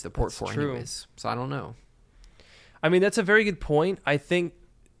what I use the port for anyways. So I don't know. I mean, that's a very good point. I think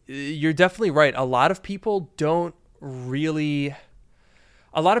you're definitely right. A lot of people don't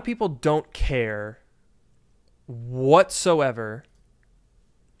care whatsoever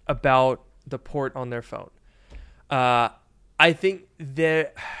about the port on their phone. I think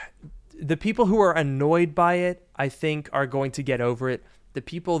that the people who are annoyed by it, I think, are going to get over it. The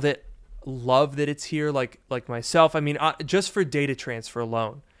people that love that it's here, like myself, I mean, just for data transfer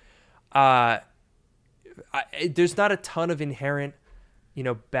alone, there's not a ton of inherent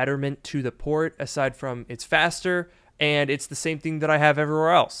betterment to the port aside from it's faster, and it's the same thing that I have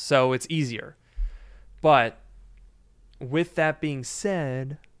everywhere else, so it's easier. But with that being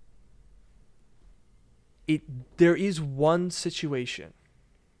said, there is one situation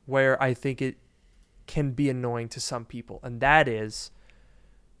where I think it can be annoying to some people, and that is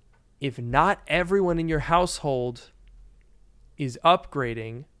if not everyone in your household is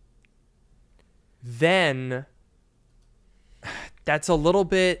upgrading, then that's a little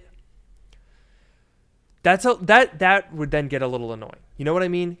bit that would then get a little annoying. You know what I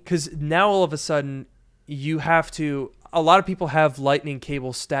mean? Because now all of a sudden a lot of people have lightning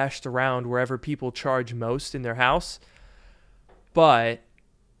cables stashed around wherever people charge most in their house. But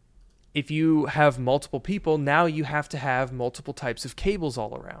if you have multiple people, now you have to have multiple types of cables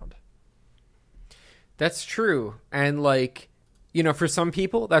all around. That's true. And for some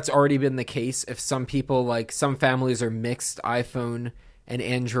people, that's already been the case. If some people, some families are mixed iPhone and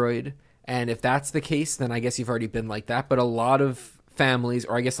Android. And if that's the case, then I guess you've already been like that. But a lot of families,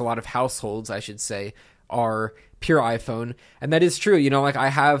 or I guess a lot of households, I should say, are pure iPhone. And that is true. I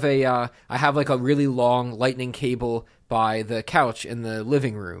have a really long lightning cable by the couch in the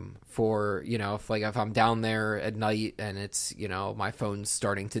living room for, if I'm down there at night and it's, my phone's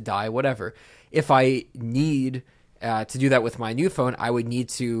starting to die, whatever. If I need to do that with my new phone, I would need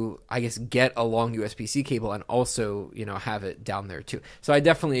to, I guess, get a long USB-C cable and also, have it down there too. So I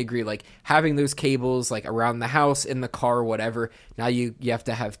definitely agree, having those cables, around the house, in the car, whatever. Now you have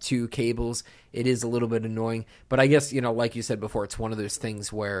to have two cables. It is a little bit annoying. But I guess, like you said before, it's one of those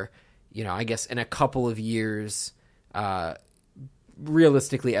things where, I guess in a couple of years,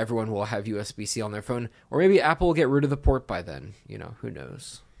 realistically, everyone will have USB-C on their phone. Or maybe Apple will get rid of the port by then. Who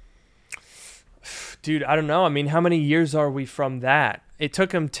knows? Dude, I don't know. I mean, how many years are we from that? It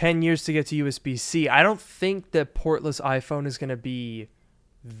took them 10 years to get to USB-C. I don't think the portless iPhone is going to be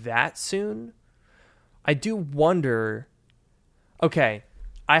that soon. I do wonder. Okay,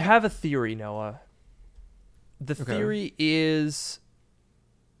 I have a theory, Noah. The theory is...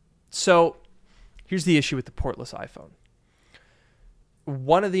 So, here's the issue with the portless iPhone.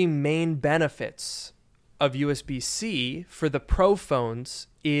 One of the main benefits of USB-C for the Pro phones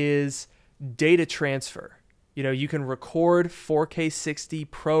is data transfer. You can record 4K 60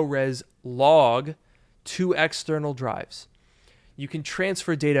 ProRes log to external drives. You can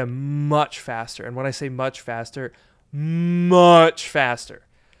transfer data much faster. And when I say much faster, much faster.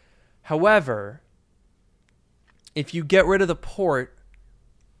 However, if you get rid of the port,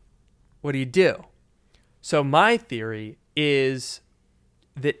 what do? So my theory is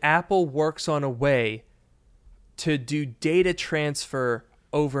that Apple works on a way to do data transfer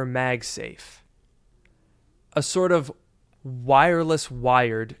over MagSafe, a sort of wireless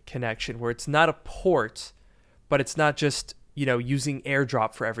wired connection where it's not a port, but it's not just, using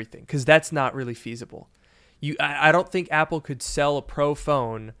AirDrop for everything, because that's not really feasible. I don't think Apple could sell a Pro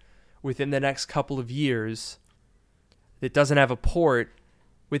phone within the next couple of years that doesn't have a port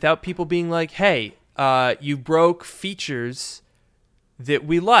without people being like, hey, you broke features that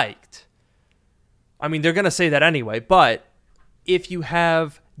we liked. I mean, they're going to say that anyway, but if you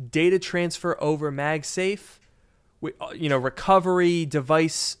have data transfer over MagSafe, recovery,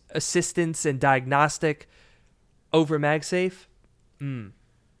 device assistance, and diagnostic over MagSafe,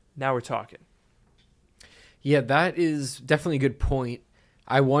 now we're talking. Yeah, that is definitely a good point.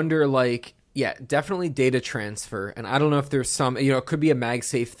 I wonder, definitely data transfer. And I don't know if there's some, it could be a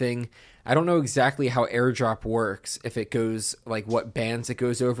MagSafe thing. I don't know exactly how AirDrop works, if it goes, what bands it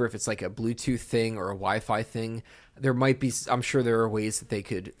goes over, if it's a Bluetooth thing or a Wi-Fi thing. There might be, I'm sure there are ways that they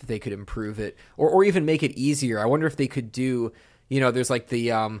could improve it or even make it easier. I wonder if they could do, there's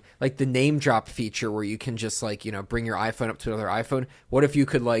the name drop feature where you can just bring your iPhone up to another iPhone. What if you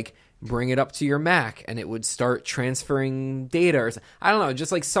could bring it up to your Mac and it would start transferring data or something? I don't know,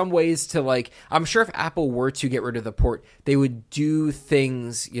 just some ways to I'm sure if Apple were to get rid of the port, they would do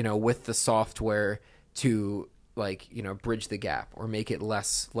things, with the software to bridge the gap or make it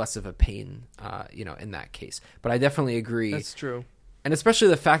less of a pain, in that case. But I definitely agree. That's true. And especially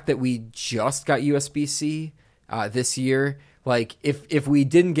the fact that we just got USB-C this year. If we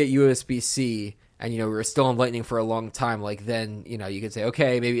didn't get USB-C and, we were still on Lightning for a long time, then, you could say,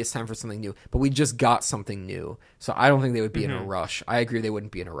 okay, maybe it's time for something new. But we just got something new. So I don't think they would be in a rush. I agree they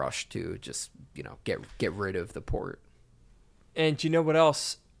wouldn't be in a rush to just, get rid of the port. And you know what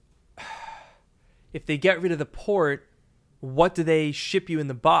else? If they get rid of the port, what do they ship you in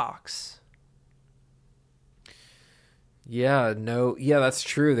the box? Yeah, that's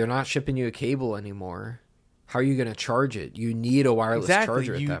true. They're not shipping you a cable anymore. How are you going to charge it? You need a wireless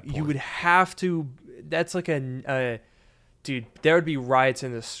charger at that point. You would have to. That's like a dude, there would be riots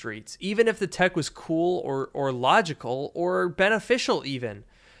in the streets. Even if the tech was cool or logical or beneficial even,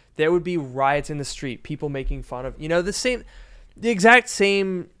 there would be riots in the street, people making fun of, the exact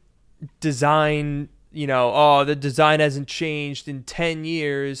same design, oh, the design hasn't changed in 10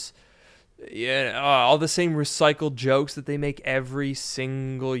 years. Yeah, all the same recycled jokes that they make every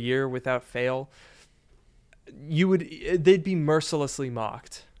single year without fail. They'd be mercilessly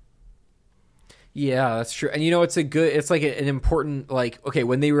mocked. Yeah, that's true. And it's like an important, like, okay,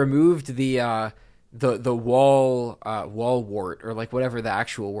 when they removed the wall wart, or like whatever the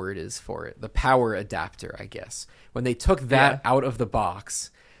actual word is for it, the power adapter, I guess. When they took that out of the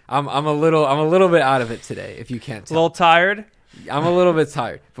box, I'm a little bit out of it today, if you can't tell. A little tired? I'm a little bit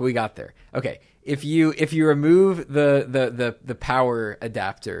tired, but we got there. Okay. If you remove the power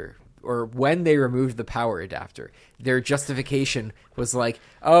adapter, or when they removed the power adapter, their justification was like,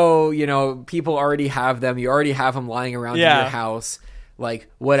 oh, people already have them. You already have them lying around in your house, like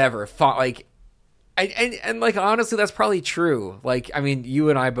whatever. Like, and like, honestly, that's probably true. Like, I mean, you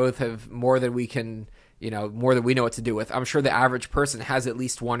and I both have more than we can, more than we know what to do with. I'm sure the average person has at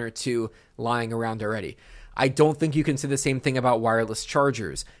least one or two lying around already. I don't think you can say the same thing about wireless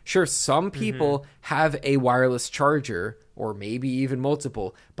chargers. Sure, some people have a wireless charger, or maybe even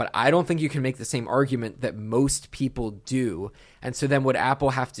multiple, but I don't think you can make the same argument that most people do. And so then would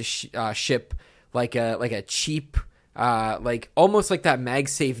Apple have to ship like a cheap, like almost like that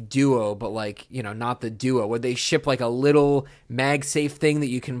MagSafe Duo, but like, not the Duo? Would they ship like a little MagSafe thing that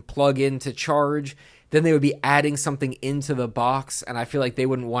you can plug in to charge? Then they would be adding something into the box, and I feel like they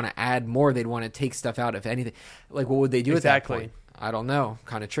wouldn't want to add more. They'd want to take stuff out, if anything. Like, what would they do at that point? I don't know.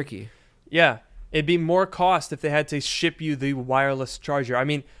 Kind of tricky. Yeah. It'd be more cost if they had to ship you the wireless charger. I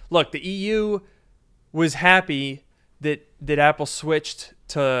mean, look, the EU was happy that Apple switched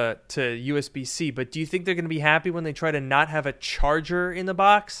to USB-C, but do you think they're going to be happy when they try to not have a charger in the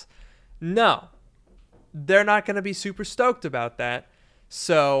box? No. They're not going to be super stoked about that.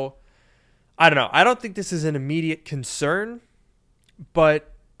 So, I don't know. I don't think this is an immediate concern,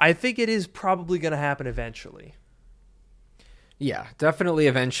 but I think it is probably going to happen eventually. Yeah, definitely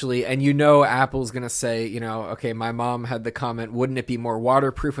eventually. And Apple's going to say, okay, my mom had the comment, wouldn't it be more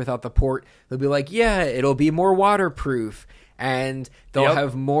waterproof without the port? They'll be like, yeah, it'll be more waterproof. And they'll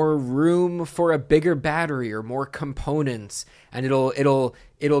have more room for a bigger battery or more components. And it'll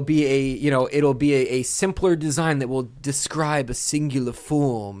be a simpler design that will describe a singular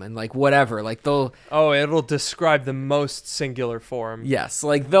form and like whatever. Like it'll describe the most singular form. Yes,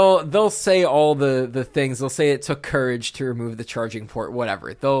 like they'll say all the things. They'll say it took courage to remove the charging port,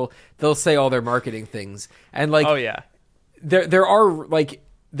 whatever. They'll say all their marketing things. And like, oh yeah, there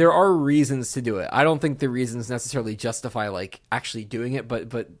are reasons to do it. I don't think the reasons necessarily justify like actually doing it, but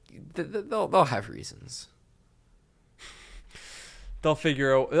they'll have reasons. They'll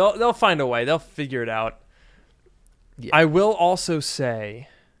find a way. They'll figure it out. Yeah. I will also say,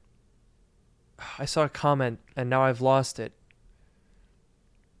 I saw a comment and now I've lost it.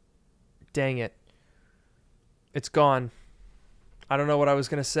 Dang it. It's gone. I don't know what I was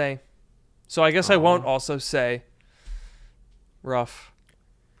going to say. So I guess I won't also say. Rough.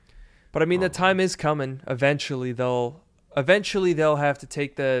 But I mean, the time is coming. Eventually they'll have to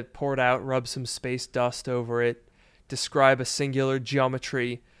take the port out, rub some space dust over it, describe a singular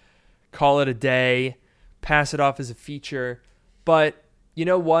geometry, call it a day, pass it off as a feature. But you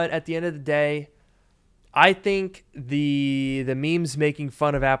know what? At the end of the day, I think the memes making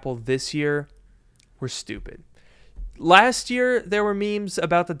fun of Apple this year were stupid. Last year, there were memes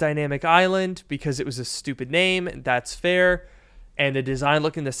about the Dynamic Island because it was a stupid name, and that's fair. And the design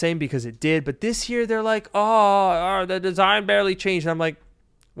looking the same because it did. But this year, they're like, oh, the design barely changed. And I'm like,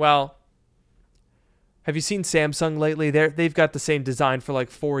 well, have you seen Samsung lately? They've got the same design for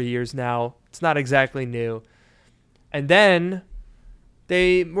like 4 years now. It's not exactly new. And then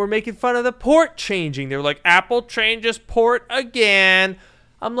they were making fun of the port changing. They were like, Apple changes port again.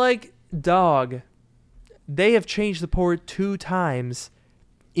 I'm like, dog, they have changed the port 2 times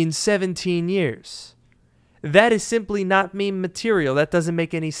in 17 years. That is simply not meme material. That doesn't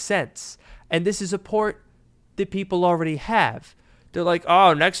make any sense. And this is a port that people already have. They're like,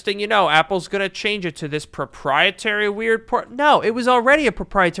 oh, next thing you know, Apple's going to change it to this proprietary weird port. No, it was already a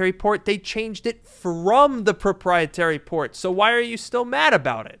proprietary port. They changed it from the proprietary port. So why are you still mad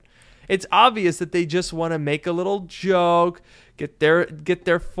about it? It's obvious that they just want to make a little joke, get their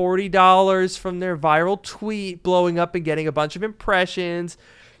 $40 from their viral tweet blowing up and getting a bunch of impressions,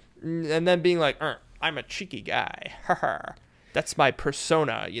 and then being like, I'm a cheeky guy. That's my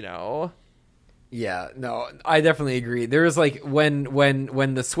persona, Yeah, no, I definitely agree. There was like when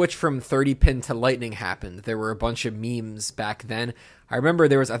the switch from 30 pin to Lightning happened, there were a bunch of memes back then. I remember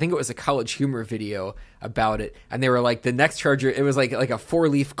I think it was a College Humor video about it, and they were like the next charger, it was like a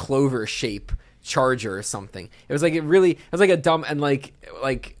 4-leaf clover shape charger or something. It was like a dumb and like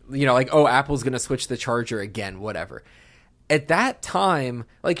oh, Apple's going to switch the charger again, whatever. At that time,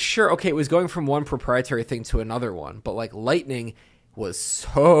 like sure, okay, it was going from one proprietary thing to another one, but like Lightning was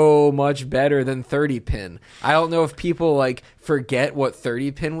so much better than 30 pin. I don't know if people like forget what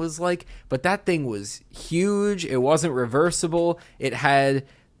 30 pin was like, but that thing was huge. It wasn't reversible. It had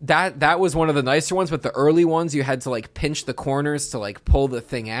that was one of the nicer ones, but the early ones you had to like pinch the corners to like pull the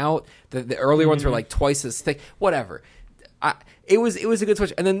thing out. The early ones were like twice as thick. Whatever. It was a good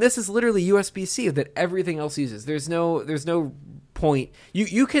switch. And then this is literally USB-C that everything else uses. There's no point.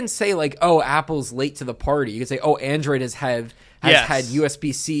 You can say like, oh, Apple's late to the party. You can say, oh, Android has had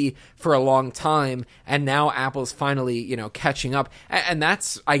USB-C for a long time, and now Apple's finally, catching up. And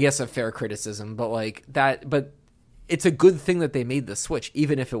that's, I guess, a fair criticism, but it's a good thing that they made the switch,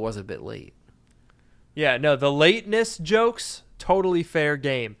 even if it was a bit late. Yeah, no, the lateness jokes, totally fair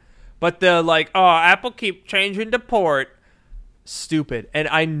game. But the Apple keep changing the port, stupid. And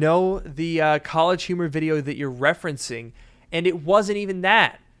I know the College Humor video that you're referencing, and it wasn't even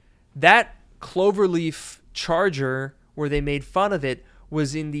that. That cloverleaf charger where they made fun of it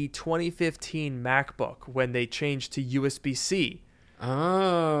was in the 2015 MacBook when they changed to USB-C.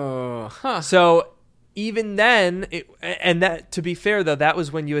 Oh, huh. So even then, to be fair though, that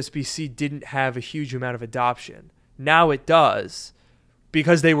was when USB-C didn't have a huge amount of adoption. Now it does,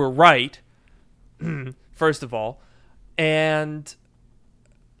 because they were right, first of all. And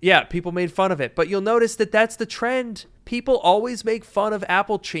yeah, people made fun of it. But you'll notice that that's the trend. People always make fun of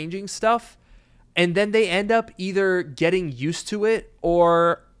Apple changing stuff, and then they end up either getting used to it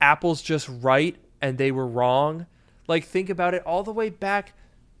or Apple's just right and they were wrong. Like, think about it all the way back.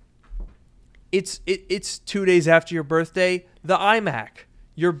 It's 2 days after your birthday, the iMac,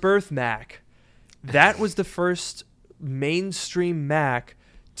 your birth Mac. That was the first mainstream Mac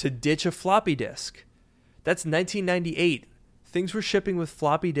to ditch a floppy disk. That's 1998. Things were shipping with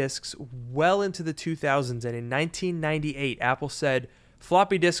floppy disks well into the 2000s, and in 1998, Apple said,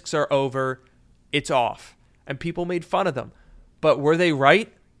 floppy disks are over, it's off. And people made fun of them. But were they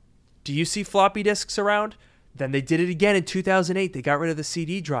right? Do you see floppy disks around? Then they did it again in 2008. They got rid of the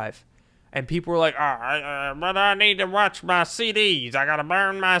CD drive. And people were like, but I need to watch my CDs. I got to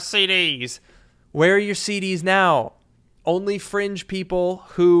burn my CDs. Where are your CDs now? Only fringe people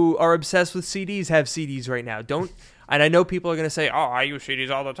who are obsessed with CDs have CDs right now. And I know people are going to say, oh, I use CDs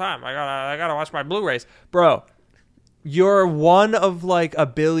all the time. I gotta watch my Blu-rays. Bro, you're one of like a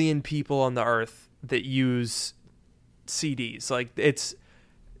billion people on the earth that use CDs. Like,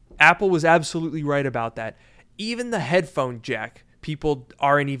 Apple was absolutely right about that. Even the headphone jack, people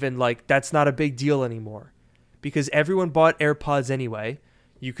aren't even like, that's not a big deal anymore. Because everyone bought AirPods anyway.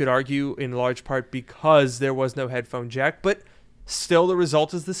 You could argue in large part because there was no headphone jack, but still the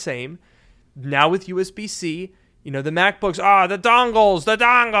result is the same. Now with USB-C, the MacBooks, the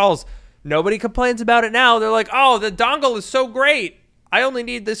dongles. Nobody complains about it now. They're like, oh, the dongle is so great. I only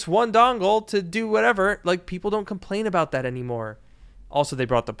need this one dongle to do whatever. Like, people don't complain about that anymore. Also, they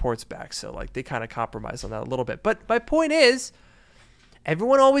brought the ports back, so like they kind of compromised on that a little bit. But my point is,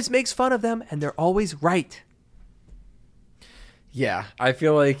 everyone always makes fun of them, and they're always right. Yeah, I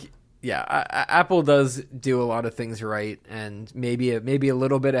feel like, Apple does do a lot of things right, and maybe a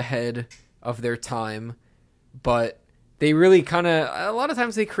little bit ahead of their time, but they really kind of, a lot of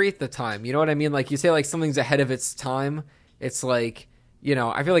times they create the time. You know what I mean? Like, you say like something's ahead of its time. It's like,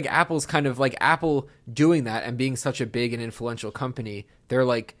 I feel like Apple's kind of like Apple doing that and being such a big and influential company. They're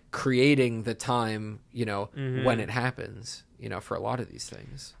like creating the time, when it happens, for a lot of these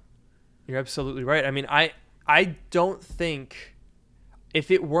things. You're absolutely right. I mean, I don't think, if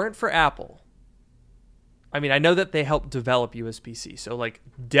it weren't for Apple, I mean, I know that they helped develop USB-C, so like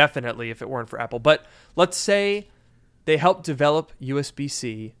definitely if it weren't for Apple. But let's say they helped develop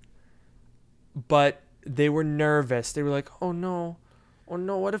USB-C, but they were nervous. They were like, oh no,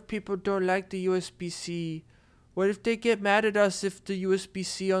 what if people don't like the USB-C? What if they get mad at us if the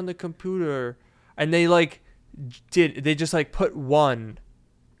USB-C on the computer? And they just like put one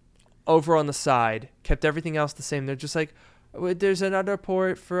over on the side, kept everything else the same. They're just like, there's another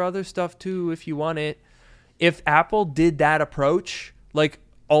port for other stuff too if you want it. If Apple did that approach, like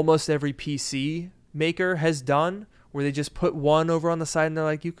almost every PC maker has done, where they just put one over on the side and they're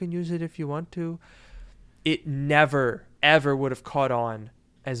like, you can use it if you want to, it never, ever would have caught on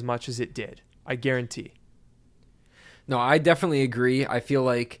as much as it did. I guarantee. No, I definitely agree. I feel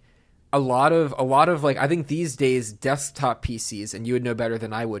like a lot of like, I think these days desktop PCs, and you would know better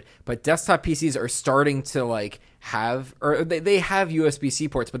than I would, but desktop PCs are starting to like have, or they have USB-C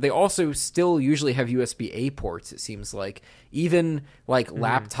ports, but they also still usually have USB-A ports. It seems like even like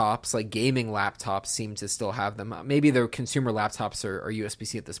laptops, like gaming laptops seem to still have them. Maybe their consumer laptops are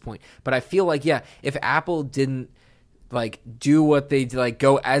USB-C at this point, but I feel like, yeah, if Apple didn't like do what they did, like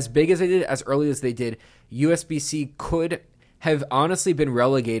go as big as they did, as early as they did, USB-C could have honestly been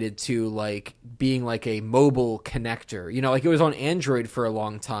relegated to like being like a mobile connector. You know, like it was on Android for a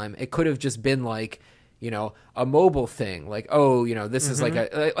long time. It could have just been like, you know, a mobile thing. Like, oh, you know, this is like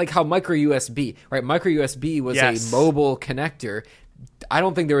like how micro USB, right? Micro USB was a mobile connector. I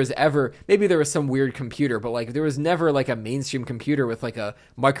don't think there was ever, maybe there was some weird computer, but like there was never like a mainstream computer with like a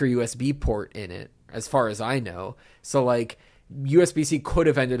micro USB port in it, as far as I know. So like USB-C could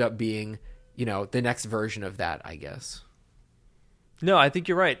have ended up being, you know, the next version of that, I guess. No, I think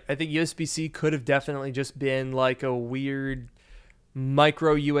you're right. I think USB-C could have definitely just been like a weird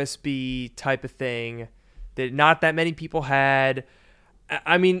micro USB type of thing that not that many people had.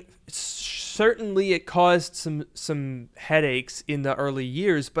 I mean, certainly it caused some headaches in the early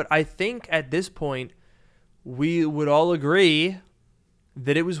years, but I think at this point we would all agree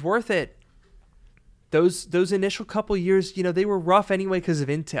that it was worth it. Those initial couple years, you know, they were rough anyway because of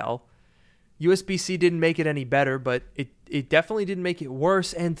Intel. USB-C didn't make it any better, but it definitely didn't make it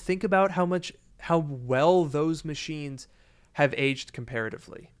worse. And think about how well those machines have aged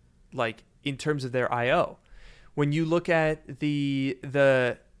comparatively, like in terms of their I/O. When you look at the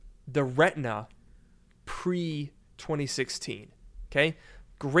Retina pre 2016, okay,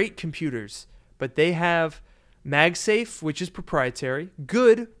 great computers, but they have MagSafe, which is proprietary,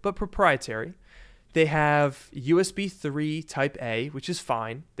 good but proprietary. They have USB 3 Type A, which is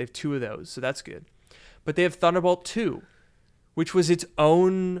fine. They have 2 of those, so that's good. But they have Thunderbolt 2, which was its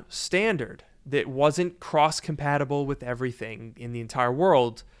own standard that wasn't cross-compatible with everything in the entire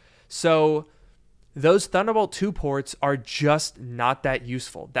world. So those Thunderbolt 2 ports are just not that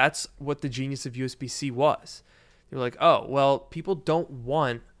useful. That's what the genius of USB-C was. They were like, oh, well, people don't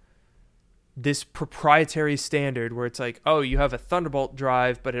want this proprietary standard where it's like, oh, you have a Thunderbolt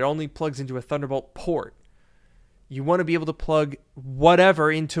drive, but it only plugs into a Thunderbolt port. You want to be able to plug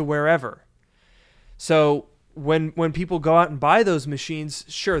whatever into wherever. So when people go out and buy those machines,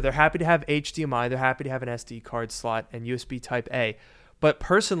 sure, they're happy to have HDMI, they're happy to have an SD card slot and USB Type A. But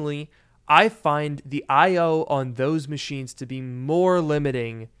personally, I find the I/O on those machines to be more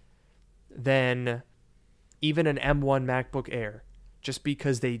limiting than even an M1 MacBook Air, just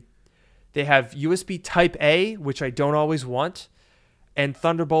because they have USB Type A, which I don't always want, and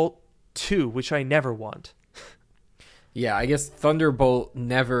Thunderbolt 2, which I never want. Yeah, I guess Thunderbolt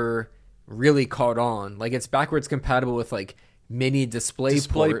never really caught on. Like, it's backwards compatible with, like, mini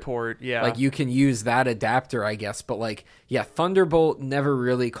DisplayPort. Yeah. Like, you can use that adapter, I guess. But, like, yeah, Thunderbolt never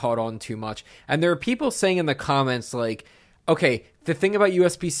really caught on too much. And there are people saying in the comments, like, okay, the thing about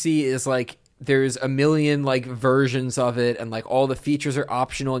USB-C is, like, there's a million like versions of it and like all the features are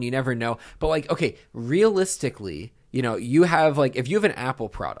optional and you never know. But like, okay, realistically, you know, you have like, if you have an Apple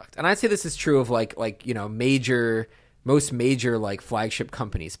product, and I'd say this is true of like, you know, most major like flagship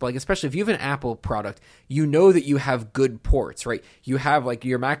companies, but like, especially if you have an Apple product, you know that you have good ports, right? You have like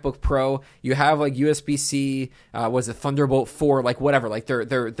your MacBook Pro, you have like USB-C, was it Thunderbolt 4, like whatever, like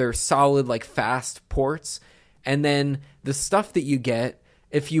they're solid, like fast ports. And then the stuff that you get,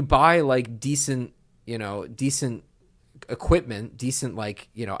 if you buy like decent equipment, decent like,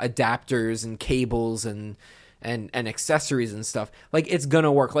 you know, adapters and cables and accessories and stuff, like it's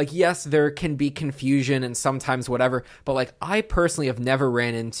gonna work. Like, yes, there can be confusion and sometimes whatever, but like I personally have never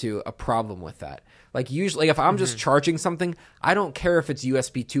ran into a problem with that. Like usually if I'm just charging something, I don't care if it's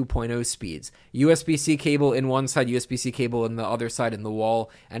USB 2.0 speeds. USB-C cable in one side, USB-C cable in the other side in the wall,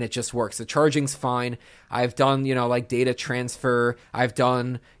 and it just works. The charging's fine. I've done, you know, like data transfer. I've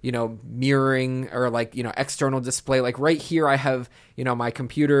done, you know, mirroring or like, you know, external display. Like right here I have, you know, my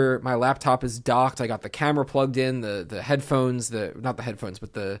computer, my laptop is docked. I got the camera plugged in, the headphones, not the headphones,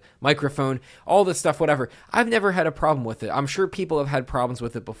 but the microphone, all this stuff, whatever. I've never had a problem with it. I'm sure people have had problems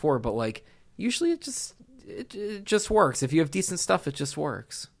with it before, but like, usually it just works. If you have decent stuff, it just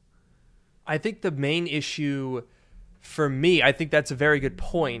works. I think the main issue for me, I think that's a very good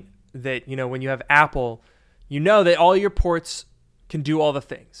point, that, you know, when you have Apple, you know that all your ports can do all the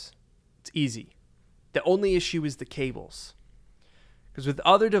things. It's easy. The only issue is the cables. Because with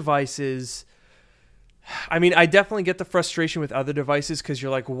other devices, I mean, I definitely get the frustration with other devices because you're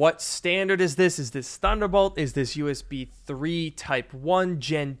like, what standard is this? Is this Thunderbolt? Is this USB 3 Type 1,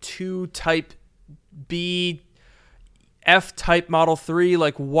 Gen 2 Type B, F Type Model 3?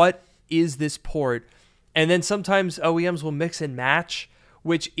 Like, what is this port? And then sometimes OEMs will mix and match,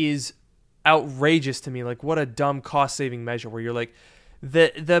 which is outrageous to me. Like, what a dumb cost-saving measure where you're like,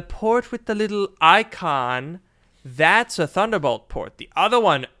 the port with the little icon, that's a Thunderbolt port. The other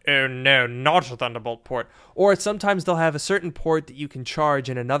one, oh no, not a Thunderbolt port. Or sometimes they'll have a certain port that you can charge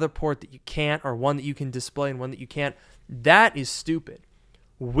and another port that you can't, or one that you can display and one that you can't. That is stupid.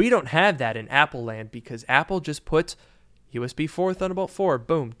 We don't have that in Apple land because Apple just puts USB 4, Thunderbolt 4,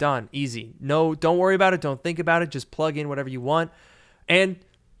 boom, done, easy. No, don't worry about it. Don't think about it. Just plug in whatever you want. And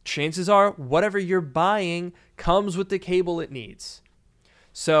chances are, whatever you're buying comes with the cable it needs.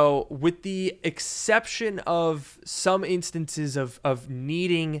 So with the exception of some instances of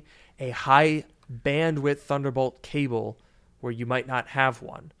needing a high bandwidth Thunderbolt cable where you might not have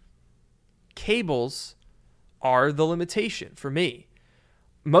one, cables are the limitation for me.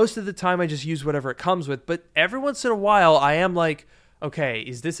 Most of the time I just use whatever it comes with, but every once in a while I am like, okay,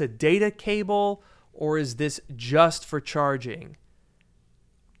 is this a data cable or is this just for charging?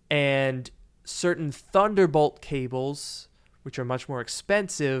 And certain Thunderbolt cables, which are much more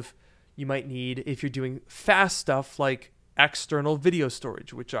expensive, you might need if you're doing fast stuff like external video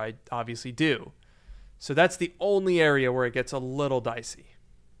storage, which I obviously do. So that's the only area where it gets a little dicey.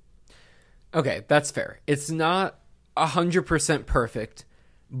 Okay, that's fair. It's not 100% perfect,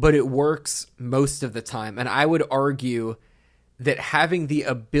 but it works most of the time. And I would argue that having the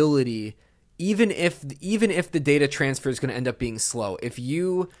ability, even if the data transfer is going to end up being slow, if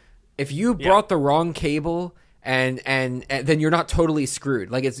you brought the wrong cable and then you're not totally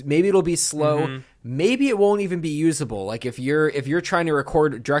screwed. Like, maybe it'll be slow, maybe it won't even be usable. Like, if you're trying to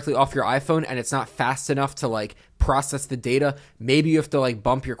record directly off your iPhone and it's not fast enough to like process the data, maybe you have to like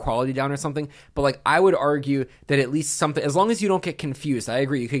bump your quality down or something. But like, I would argue that at least something, as long as you don't get confused, I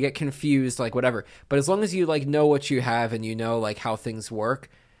agree, you could get confused, like whatever, but as long as you like know what you have and you know like how things work,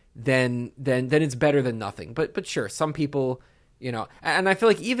 then it's better than nothing. But sure, some people, you know, and I feel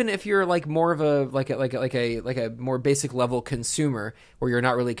like even if you're like more of a like a more basic level consumer where you're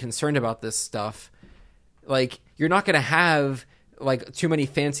not really concerned about this stuff, like you're not going to have like too many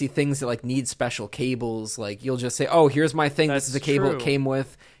fancy things that like need special cables. Like, you'll just say, oh, here's my thing. This is the cable it came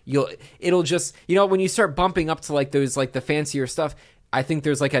with. It'll just, you know, when you start bumping up to like those, like the fancier stuff, I think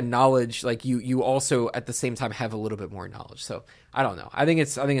there's like a knowledge, like you also at the same time have a little bit more knowledge. So I don't know. I think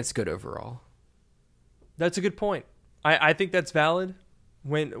it's good overall. That's a good point. I think that's valid.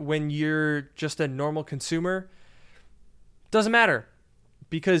 When you're just a normal consumer, doesn't matter,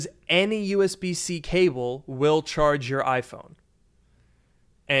 because any USB-C cable will charge your iPhone.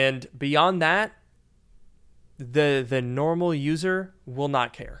 And beyond that, the normal user will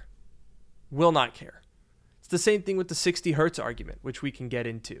not care. Will not care. It's the same thing with the 60 hertz argument, which we can get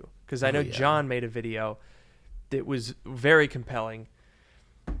into, because I know John made a video that was very compelling,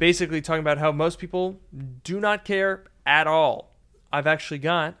 basically talking about how most people do not care at all. I've actually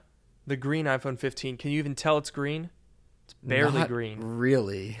got the green iPhone 15. Can you even tell it's green? It's barely Not green.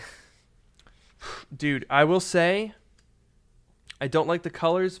 Really? Dude, I will say I don't like the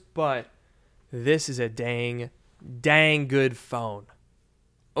colors, but this is a dang good phone.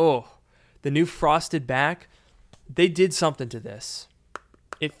 Oh, the new frosted back, they did something to this.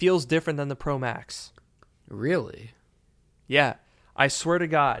 It feels different than the Pro Max. Really? Yeah, I swear to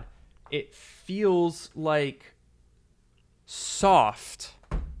God, it feels like soft.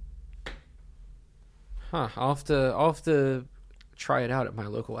 Huh, I'll have to try it out at my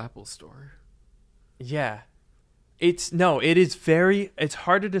local Apple store. Yeah. It's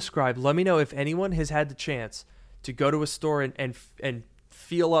hard to describe. Let me know if anyone has had the chance to go to a store and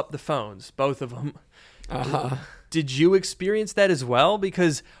feel up the phones, both of them. Did you experience that as well?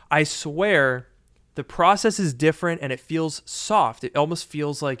 Because I swear the process is different and it feels soft. It almost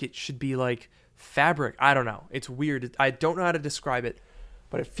feels like it should be like fabric. I don't know. It's weird. I don't know how to describe it,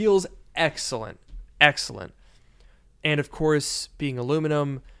 but it feels excellent. Excellent. And of course, being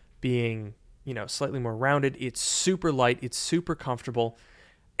aluminum, being, you know, slightly more rounded, it's super light, it's super comfortable.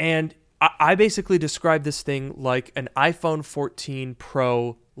 And I basically describe this thing like an iPhone 14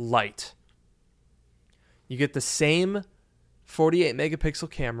 Pro Lite. You get the same 48 megapixel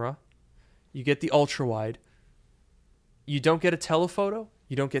camera. You get the ultra wide. You don't get a telephoto.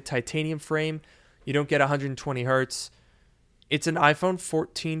 You don't get titanium frame. You don't get 120 hertz. It's an iPhone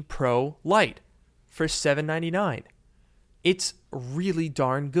 14 Pro Lite for $799. It's really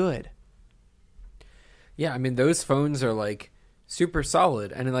darn good. Yeah, I mean, those phones are like super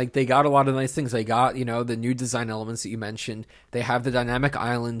solid, and like they got a lot of nice things. They got, you know, the new design elements that you mentioned. They have the dynamic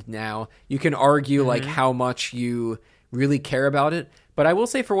island now. You can argue like how much you really care about it, But I will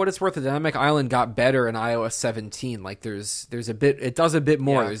say, for what it's worth, the Dynamic Island got better in iOS 17. Like there's a bit, it does a bit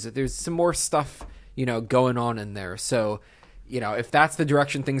more. Yeah. There's some more stuff, going on in there. So, if that's the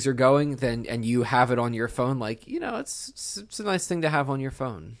direction things are going, then, and you have it on your phone, like, it's a nice thing to have on your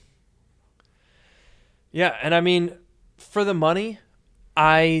phone. Yeah, and I mean, for the money,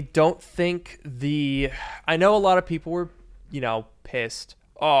 I don't think I know a lot of people were, pissed.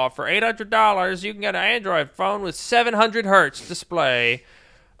 Oh, for $800, you can get an Android phone with 700 hertz display.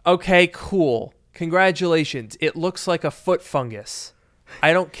 Okay, cool. Congratulations. It looks like a foot fungus.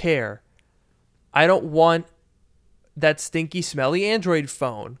 I don't care. I don't want that stinky, smelly Android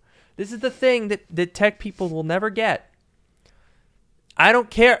phone. This is the thing that tech people will never get. I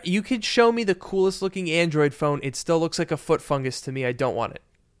don't care. You could show me the coolest looking Android phone. It still looks like a foot fungus to me. I don't want it.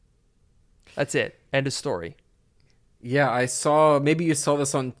 That's it. End of story. Yeah, I saw, maybe you saw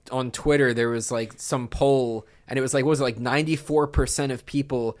this on Twitter. There was like some poll, and it was like, what was it, like 94% of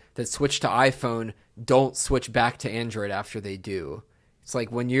people that switch to iPhone don't switch back to Android after they do. It's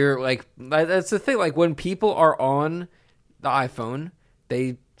like when you're like, that's the thing. Like when people are on the iPhone,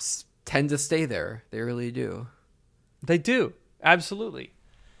 they tend to stay there. They really do. They do. Absolutely.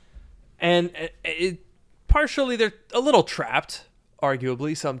 And partially they're a little trapped,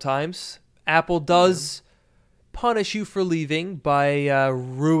 arguably, sometimes. Apple does punish you for leaving by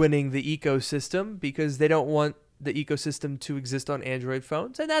ruining the ecosystem because they don't want the ecosystem to exist on Android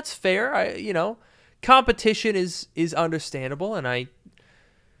phones. And that's fair. Competition is understandable. And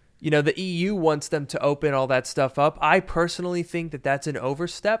the EU wants them to open all that stuff up. I personally think that that's an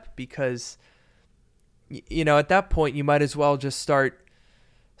overstep because at that point, you might as well just start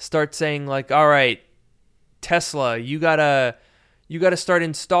saying like, all right, Tesla, you gotta start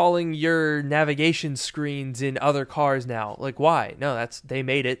installing your navigation screens in other cars now. Like, why? No, they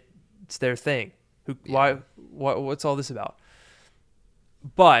made it. It's their thing. Why? What's all this about?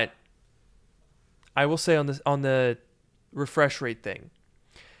 But I will say on the refresh rate thing,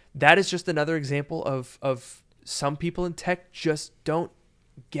 that is just another example of some people in tech just don't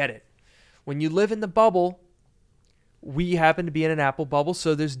get it. When you live in the bubble, we happen to be in an Apple bubble,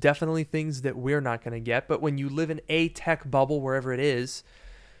 so there's definitely things that we're not going to get. But when you live in a tech bubble, wherever it is,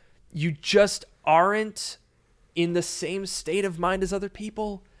 you just aren't in the same state of mind as other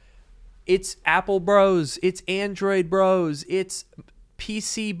people. It's Apple bros, it's Android bros, it's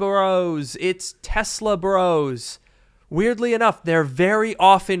PC bros, it's Tesla bros. Weirdly enough, they're very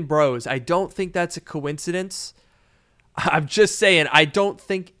often bros. I don't think that's a coincidence. I'm just saying, I don't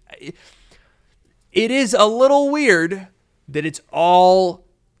think... It is a little weird that it's all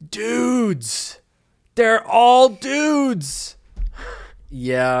dudes. They're all dudes.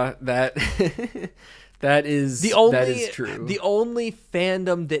 Yeah, that that is true. The only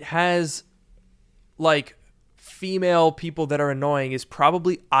fandom that has like female people that are annoying is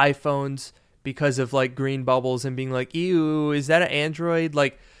probably iPhones because of like green bubbles and being like, ew, is that an Android?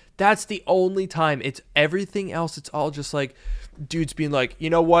 Like that's the only time. It's everything else. It's all just like dudes being like, you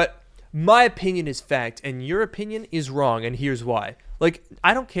know what? My opinion is fact, and your opinion is wrong, and here's why. Like,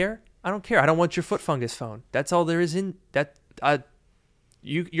 I don't care. I don't want your foot fungus phone. That's all there is in that.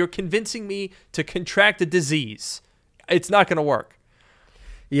 You're convincing me to contract a disease. It's not going to work.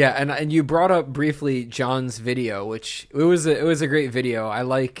 Yeah, and you brought up briefly John's video, which it was a great video. I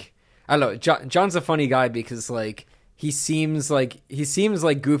don't know. John's a funny guy because like he seems like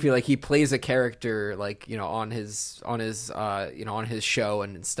goofy, like he plays a character like on his show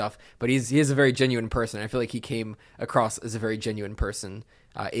and stuff, but he is a very genuine person. I feel like he came across as a very genuine person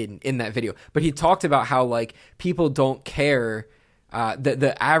in that video. But he talked about how like people don't care,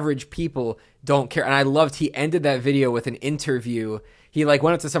 the average people don't care, and I loved he ended that video with an interview. He like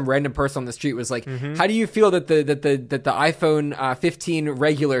went up to some random person on the street, was like, how do you feel that the iPhone 15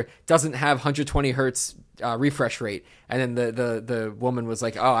 regular doesn't have 120 hertz refresh rate? And then the woman was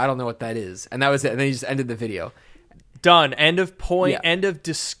like, oh, I don't know what that is. And that was it. And then he just ended the video. Done. End of point. Yeah. End of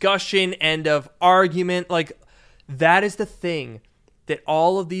discussion. End of argument. Like that is the thing that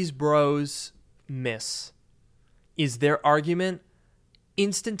all of these bros miss is their argument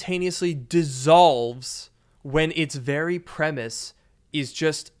instantaneously dissolves when its very premise is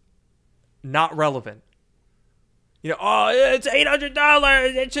just not relevant. Oh, it's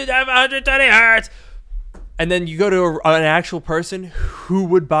 $800. It should have 120 hertz. And then you go to an actual person who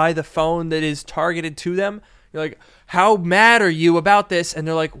would buy the phone that is targeted to them. You're like, how mad are you about this? And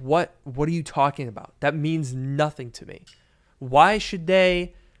they're like, what are you talking about? That means nothing to me. Why should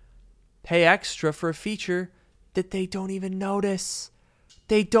they pay extra for a feature that they don't even notice?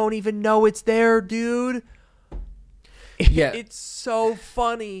 They don't even know it's there, dude. Yeah. It's so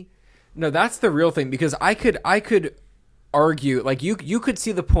funny. No, that's the real thing, because I could argue, like you could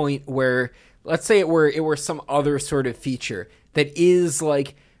see the point where, let's say it were some other sort of feature that is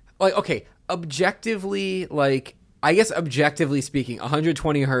like okay, objectively, like I guess objectively speaking,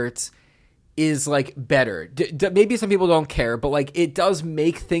 120 hertz is like better. Maybe some people don't care, but like it does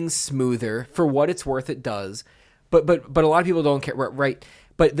make things smoother for what it's worth. It does, but a lot of people don't care, right?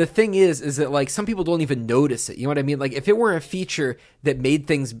 But the thing is that like some people don't even notice it. You know what I mean? Like if it were a feature that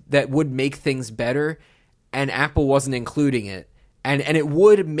would make things better, and Apple wasn't including it, and it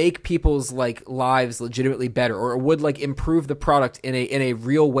would make people's like lives legitimately better, or it would like improve the product in a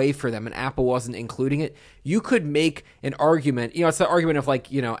real way for them, and Apple wasn't including it, you could make an argument. You know, it's the argument of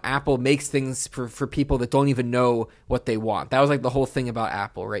like, you know, Apple makes things for people that don't even know what they want. That was like the whole thing about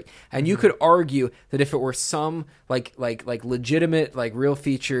Apple, right? And you could argue that if it were some like legitimate like real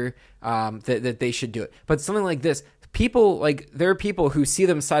feature, that they should do it. But something like this, people, like, there are people who see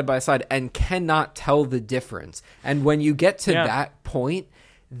them side by side and cannot tell the difference. And when you get to that point,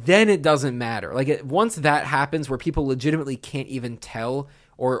 then it doesn't matter. Like once that happens, where people legitimately can't even tell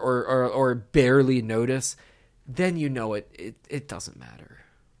or barely notice, then you know it doesn't matter.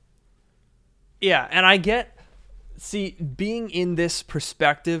 Yeah, and being in this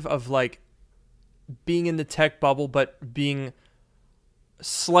perspective of like being in the tech bubble, but being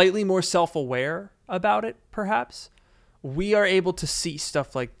slightly more self-aware about it, perhaps, we are able to see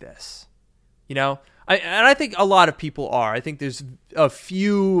stuff like this, you know? I think a lot of people are. I think there's a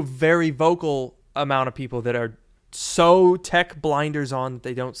few very vocal amount of people that are so tech blinders on that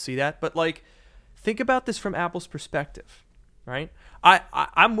they don't see that. But like, think about this from Apple's perspective, right?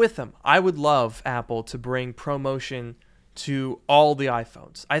 I'm with them. I would love Apple to bring ProMotion to all the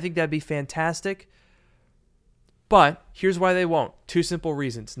iPhones. I think that'd be fantastic. But here's why they won't. Two simple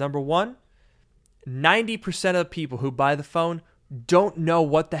reasons. Number one, 90% of the people who buy the phone don't know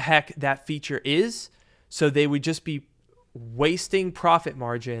what the heck that feature is, so they would just be wasting profit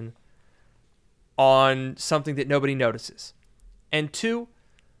margin on something that nobody notices. And two,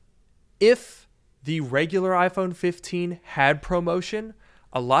 if the regular iPhone 15 had ProMotion,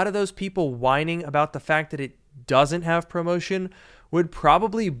 a lot of those people whining about the fact that it doesn't have ProMotion would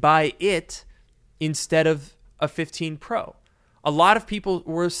probably buy it instead of a 15 Pro. A lot of people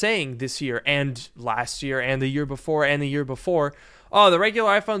were saying this year and last year and the year before, oh, the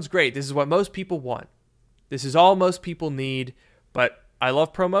regular iPhone's great. This is what most people want. This is all most people need, but I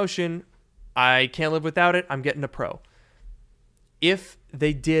love ProMotion. I can't live without it. I'm getting a Pro. If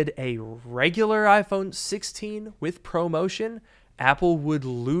they did a regular iPhone 16 with ProMotion, Apple would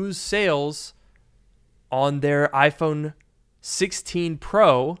lose sales on their iPhone 16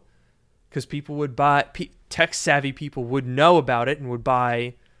 Pro because people would buy, tech-savvy people would know about it and would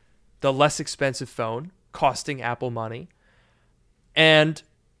buy the less expensive phone, costing Apple money, and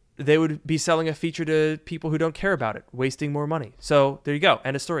they would be selling a feature to people who don't care about it, wasting more money. So there you go.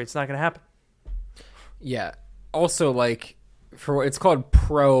 End of story. It's not going to happen. Yeah. Also, like, it's called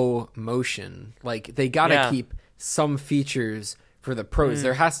ProMotion. Like, they got to keep some features for the pros.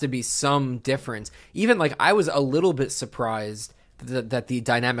 There has to be some difference. Even, like, I was a little bit surprised that the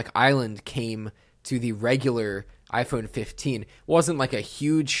Dynamic Island came to the regular iPhone 15. Wasn't like a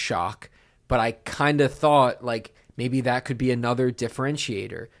huge shock, but I kind of thought like maybe that could be another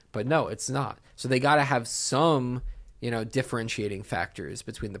differentiator, but no, it's not. So they got to have some, you know, differentiating factors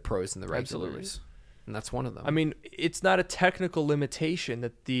between the pros and the regulars. Absolutely. And that's one of them. I mean, it's not a technical limitation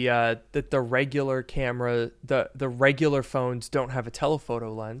that the regular camera, the regular phones don't have a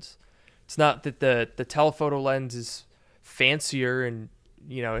telephoto lens. It's not that the telephoto lens is fancier and,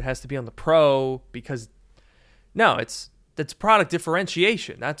 you know, it has to be on the Pro, because no, that's product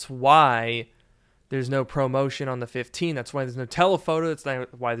differentiation. That's why there's no ProMotion on the 15. That's why there's no telephoto. That's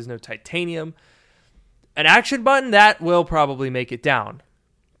why there's no titanium. An action button, that will probably make it down.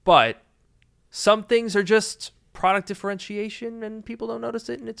 But some things are just product differentiation and people don't notice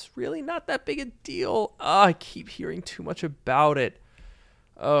it, and it's really not that big a deal. Oh, I keep hearing too much about it.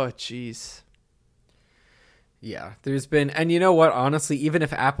 Oh, jeez. Yeah, there's been, and you know what, honestly, even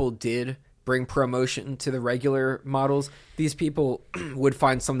if Apple did bring ProMotion to the regular models, these people would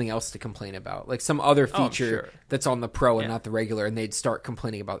find something else to complain about, like some other feature that's on the Pro and not the regular, and they'd start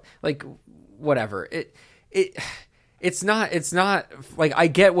complaining about, like, whatever. It's not like, I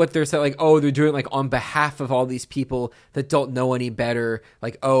get what they're saying, like, oh, they're doing it like on behalf of all these people that don't know any better,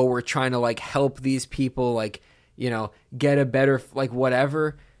 like, oh, we're trying to like help these people, like, you know, get a better, like,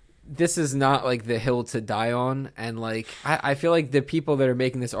 whatever. This is not like the hill to die on, and like I feel like the people that are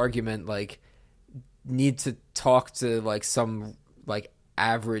making this argument like need to talk to like some like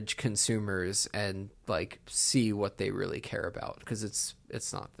average consumers and like see what they really care about, because it's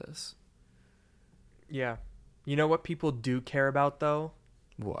not this. Yeah. You know what people do care about, though?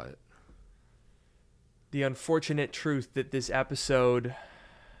 What? The unfortunate truth that this episode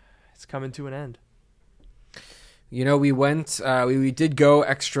is coming to an end. You know, we did go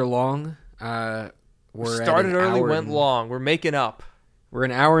extra long. We started early, went long. We're making up. We're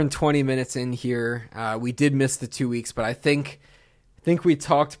an hour and 20 minutes in here. We did miss the 2 weeks, but I think we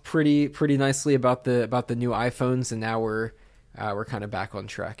talked pretty nicely about the new iPhones, and now we're kind of back on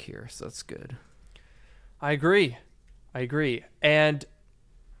track here, so that's good. I agree. And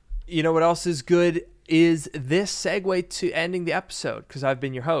you know what else is good is this segue to ending the episode, because I've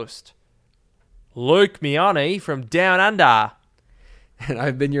been your host, Luke Miani from Down Under. And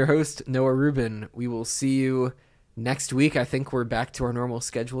I've been your host, Noah Rubin. We will see you next week. I think we're back to our normal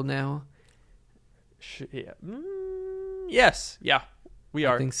schedule now. Yeah. Yes. Yeah, we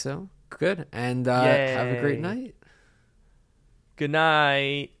are. I think so. Good. And have a great night. Good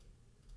night.